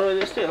हैन अरु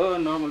यस्तै हो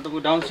नर्मल तपाईको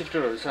डाउन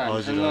शिफ्टरहरु छ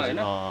हामीसँग हैन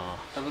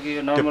तपाईको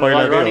यो त्यो नर्मल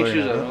पहिलाकै रनिङ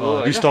सुजहरु हो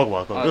रिस्टक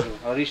भएको हो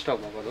हजुर रिस्टक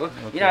भएको हो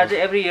यिनीहरु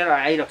चाहिँ एभ्री इयर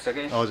आइराख्छ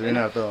के हजुर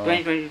यिनीहरु त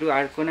 2022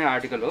 आएको नै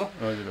आर्टिकल हो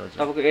हजुर हजुर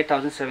तपाईको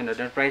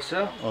 8,700 प्राइस छ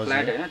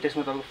फ्ल्याट हैन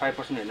त्यसमा तपाईको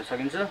 5% हेर्न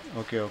सकिन्छ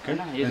ओके ओके हैन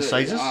एन्ड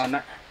साइजेस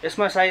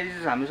यसमा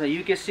साइजेस हामीसँग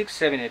UK 6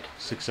 7 8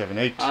 6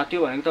 7 8 त्यो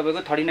भनेको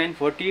तपाईको 39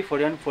 40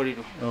 41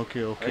 42 okay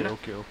okay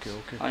okay okay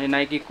okay अनि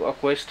नाइकी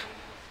क्वेस्ट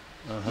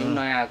यो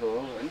नयाँ आएको हो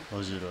हैन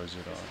हजुर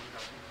हजुर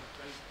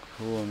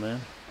cool man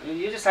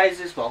यो चाहिँ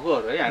साइजेस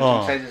भएकोहरु है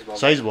हामी साइजेस भएको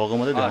साइज भएको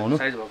मात्रै देखाउनु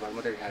साइज भएकोहरु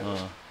मात्रै देखाएको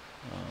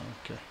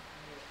ओके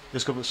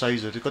यसको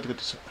साइजहरु कति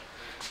कति छ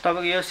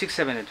तपाईको यो 6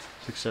 7 8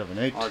 6 7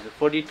 8 हजुर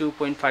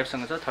 42.5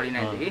 सँग छ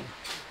 39 देखि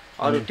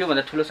अरु त्यो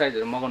भन्दा ठुलो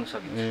साइजहरु मगाउन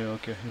सकिन्छ ए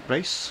ओके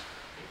प्राइस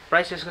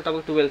यसको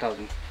तपाईको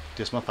 12,000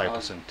 त्यसमा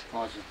 5%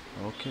 हजुर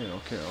ओके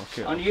ओके ओके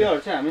अनि योहरु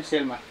चाहिँ हामी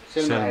सेलमा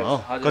हो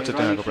कति छ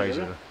त्यहाँको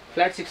प्राइसहरु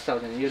फ्ल्याट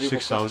 6,000 यो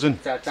 6,000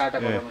 चारटा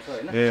कलरमा छ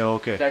हैन ए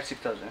okay flat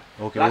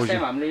 6,000 okay last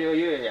time हामीले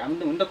यो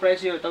हामीले हुन त प्राइस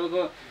यो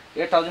तपाईको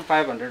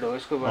 8,500 हो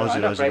यसको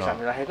हैन प्राइस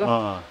हामीले राखेको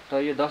तर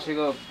यो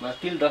दशैंको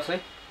तिल दशैं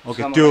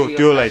ओके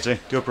त्योलाई चाहिँ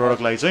त्यो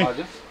प्रोडक्टलाई चाहिँ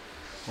हजुर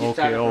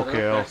okay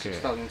okay okay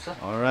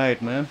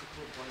all right man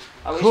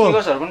अब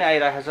स्टिकर्सहरु पनि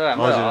आइराखेको छ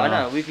हाम्रो हैन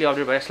वीकली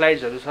अपडेट भए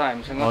स्लाइड्सहरु छ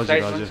हामीसँग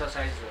स्लाइड्स पनि छ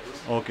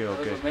साइजहरु okay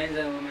okay men's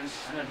and women's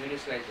हैन video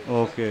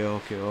स्लाइड्सहरु okay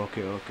okay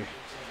okay okay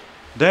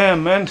Damn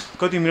man,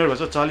 कति मिनट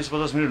भएछ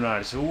 40-50 मिनट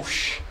नआएछ उफ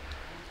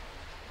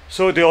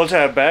So they also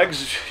have bags,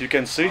 you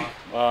can see.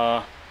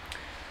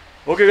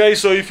 Okay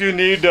guys, so if you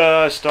need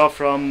stuff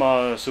from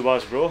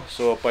Subhash bro,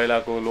 so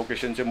पहिलाको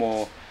location चाहिँ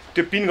म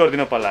त्यो pin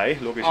गर्दिन पल्ला है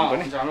लोकेसन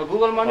पनि हाम्रो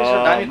गुगलमा नि छ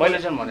दामी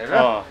कलेक्सन भनेर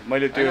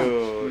मैले त्यो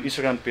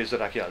इन्स्टाग्राम पेज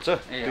राखिहाल्छ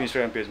त्यो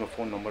इन्स्टाग्राम पेजमा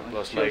फोन नम्बर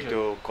प्लस लाइक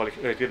त्यो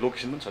त्यो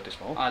लोकेसन पनि छ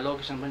त्यसमा हो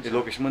लोकेसन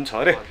पनि छ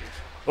अरे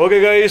ओके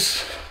गाइस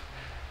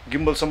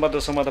गिम्बल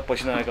समात्दा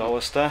पसिना आएको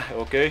अवस्था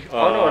ओके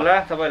आउनु होला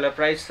तपाईहरुलाई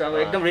प्राइस अब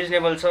एकदम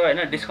रिजनेबल छ हैन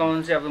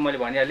डिस्काउन्ट चाहिँ अब मैले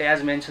भनिहाले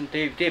एज मेन्सन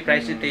त्यही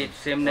प्राइस चाहिँ त्यही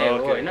सेम नै हो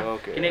हैन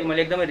किनकि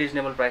मैले एकदमै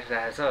रिजनेबल प्राइस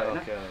राखेको छ हैन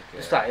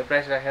त्यस्तो हाई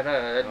प्राइस राखेर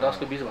 10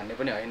 को 20 भन्ने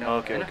पनि हैन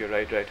ओके ओके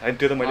राइट अनि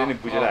त्यो त मैले नि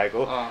बुझेर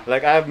आएको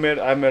like I have made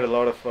a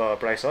lot of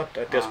price hot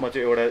त्यसमा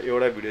चाहिँ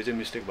एउटा भिडियो चाहिँ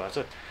मिस्टेक भएको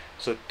छ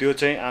सो त्यो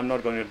चाहिँ I am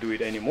not going to do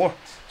it any more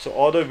so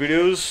other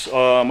videos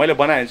मैले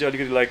बनाएँ चाहिँ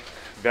अलिकति like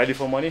value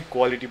for money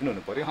quality पनि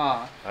हुनु पर्यो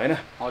हैन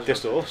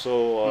त्यस्तो हो सो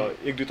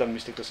एक दुईटा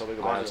मिस्टेक त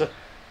सबैको भइहाल्छ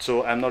so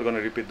I am not gonna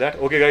repeat that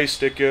okay guys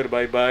take care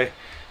by by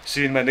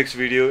C in my next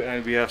video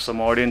and we have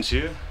some audience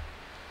here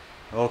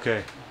okay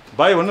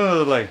by भन्नु न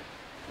तपाईलाई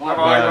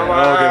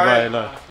ओके बाई ल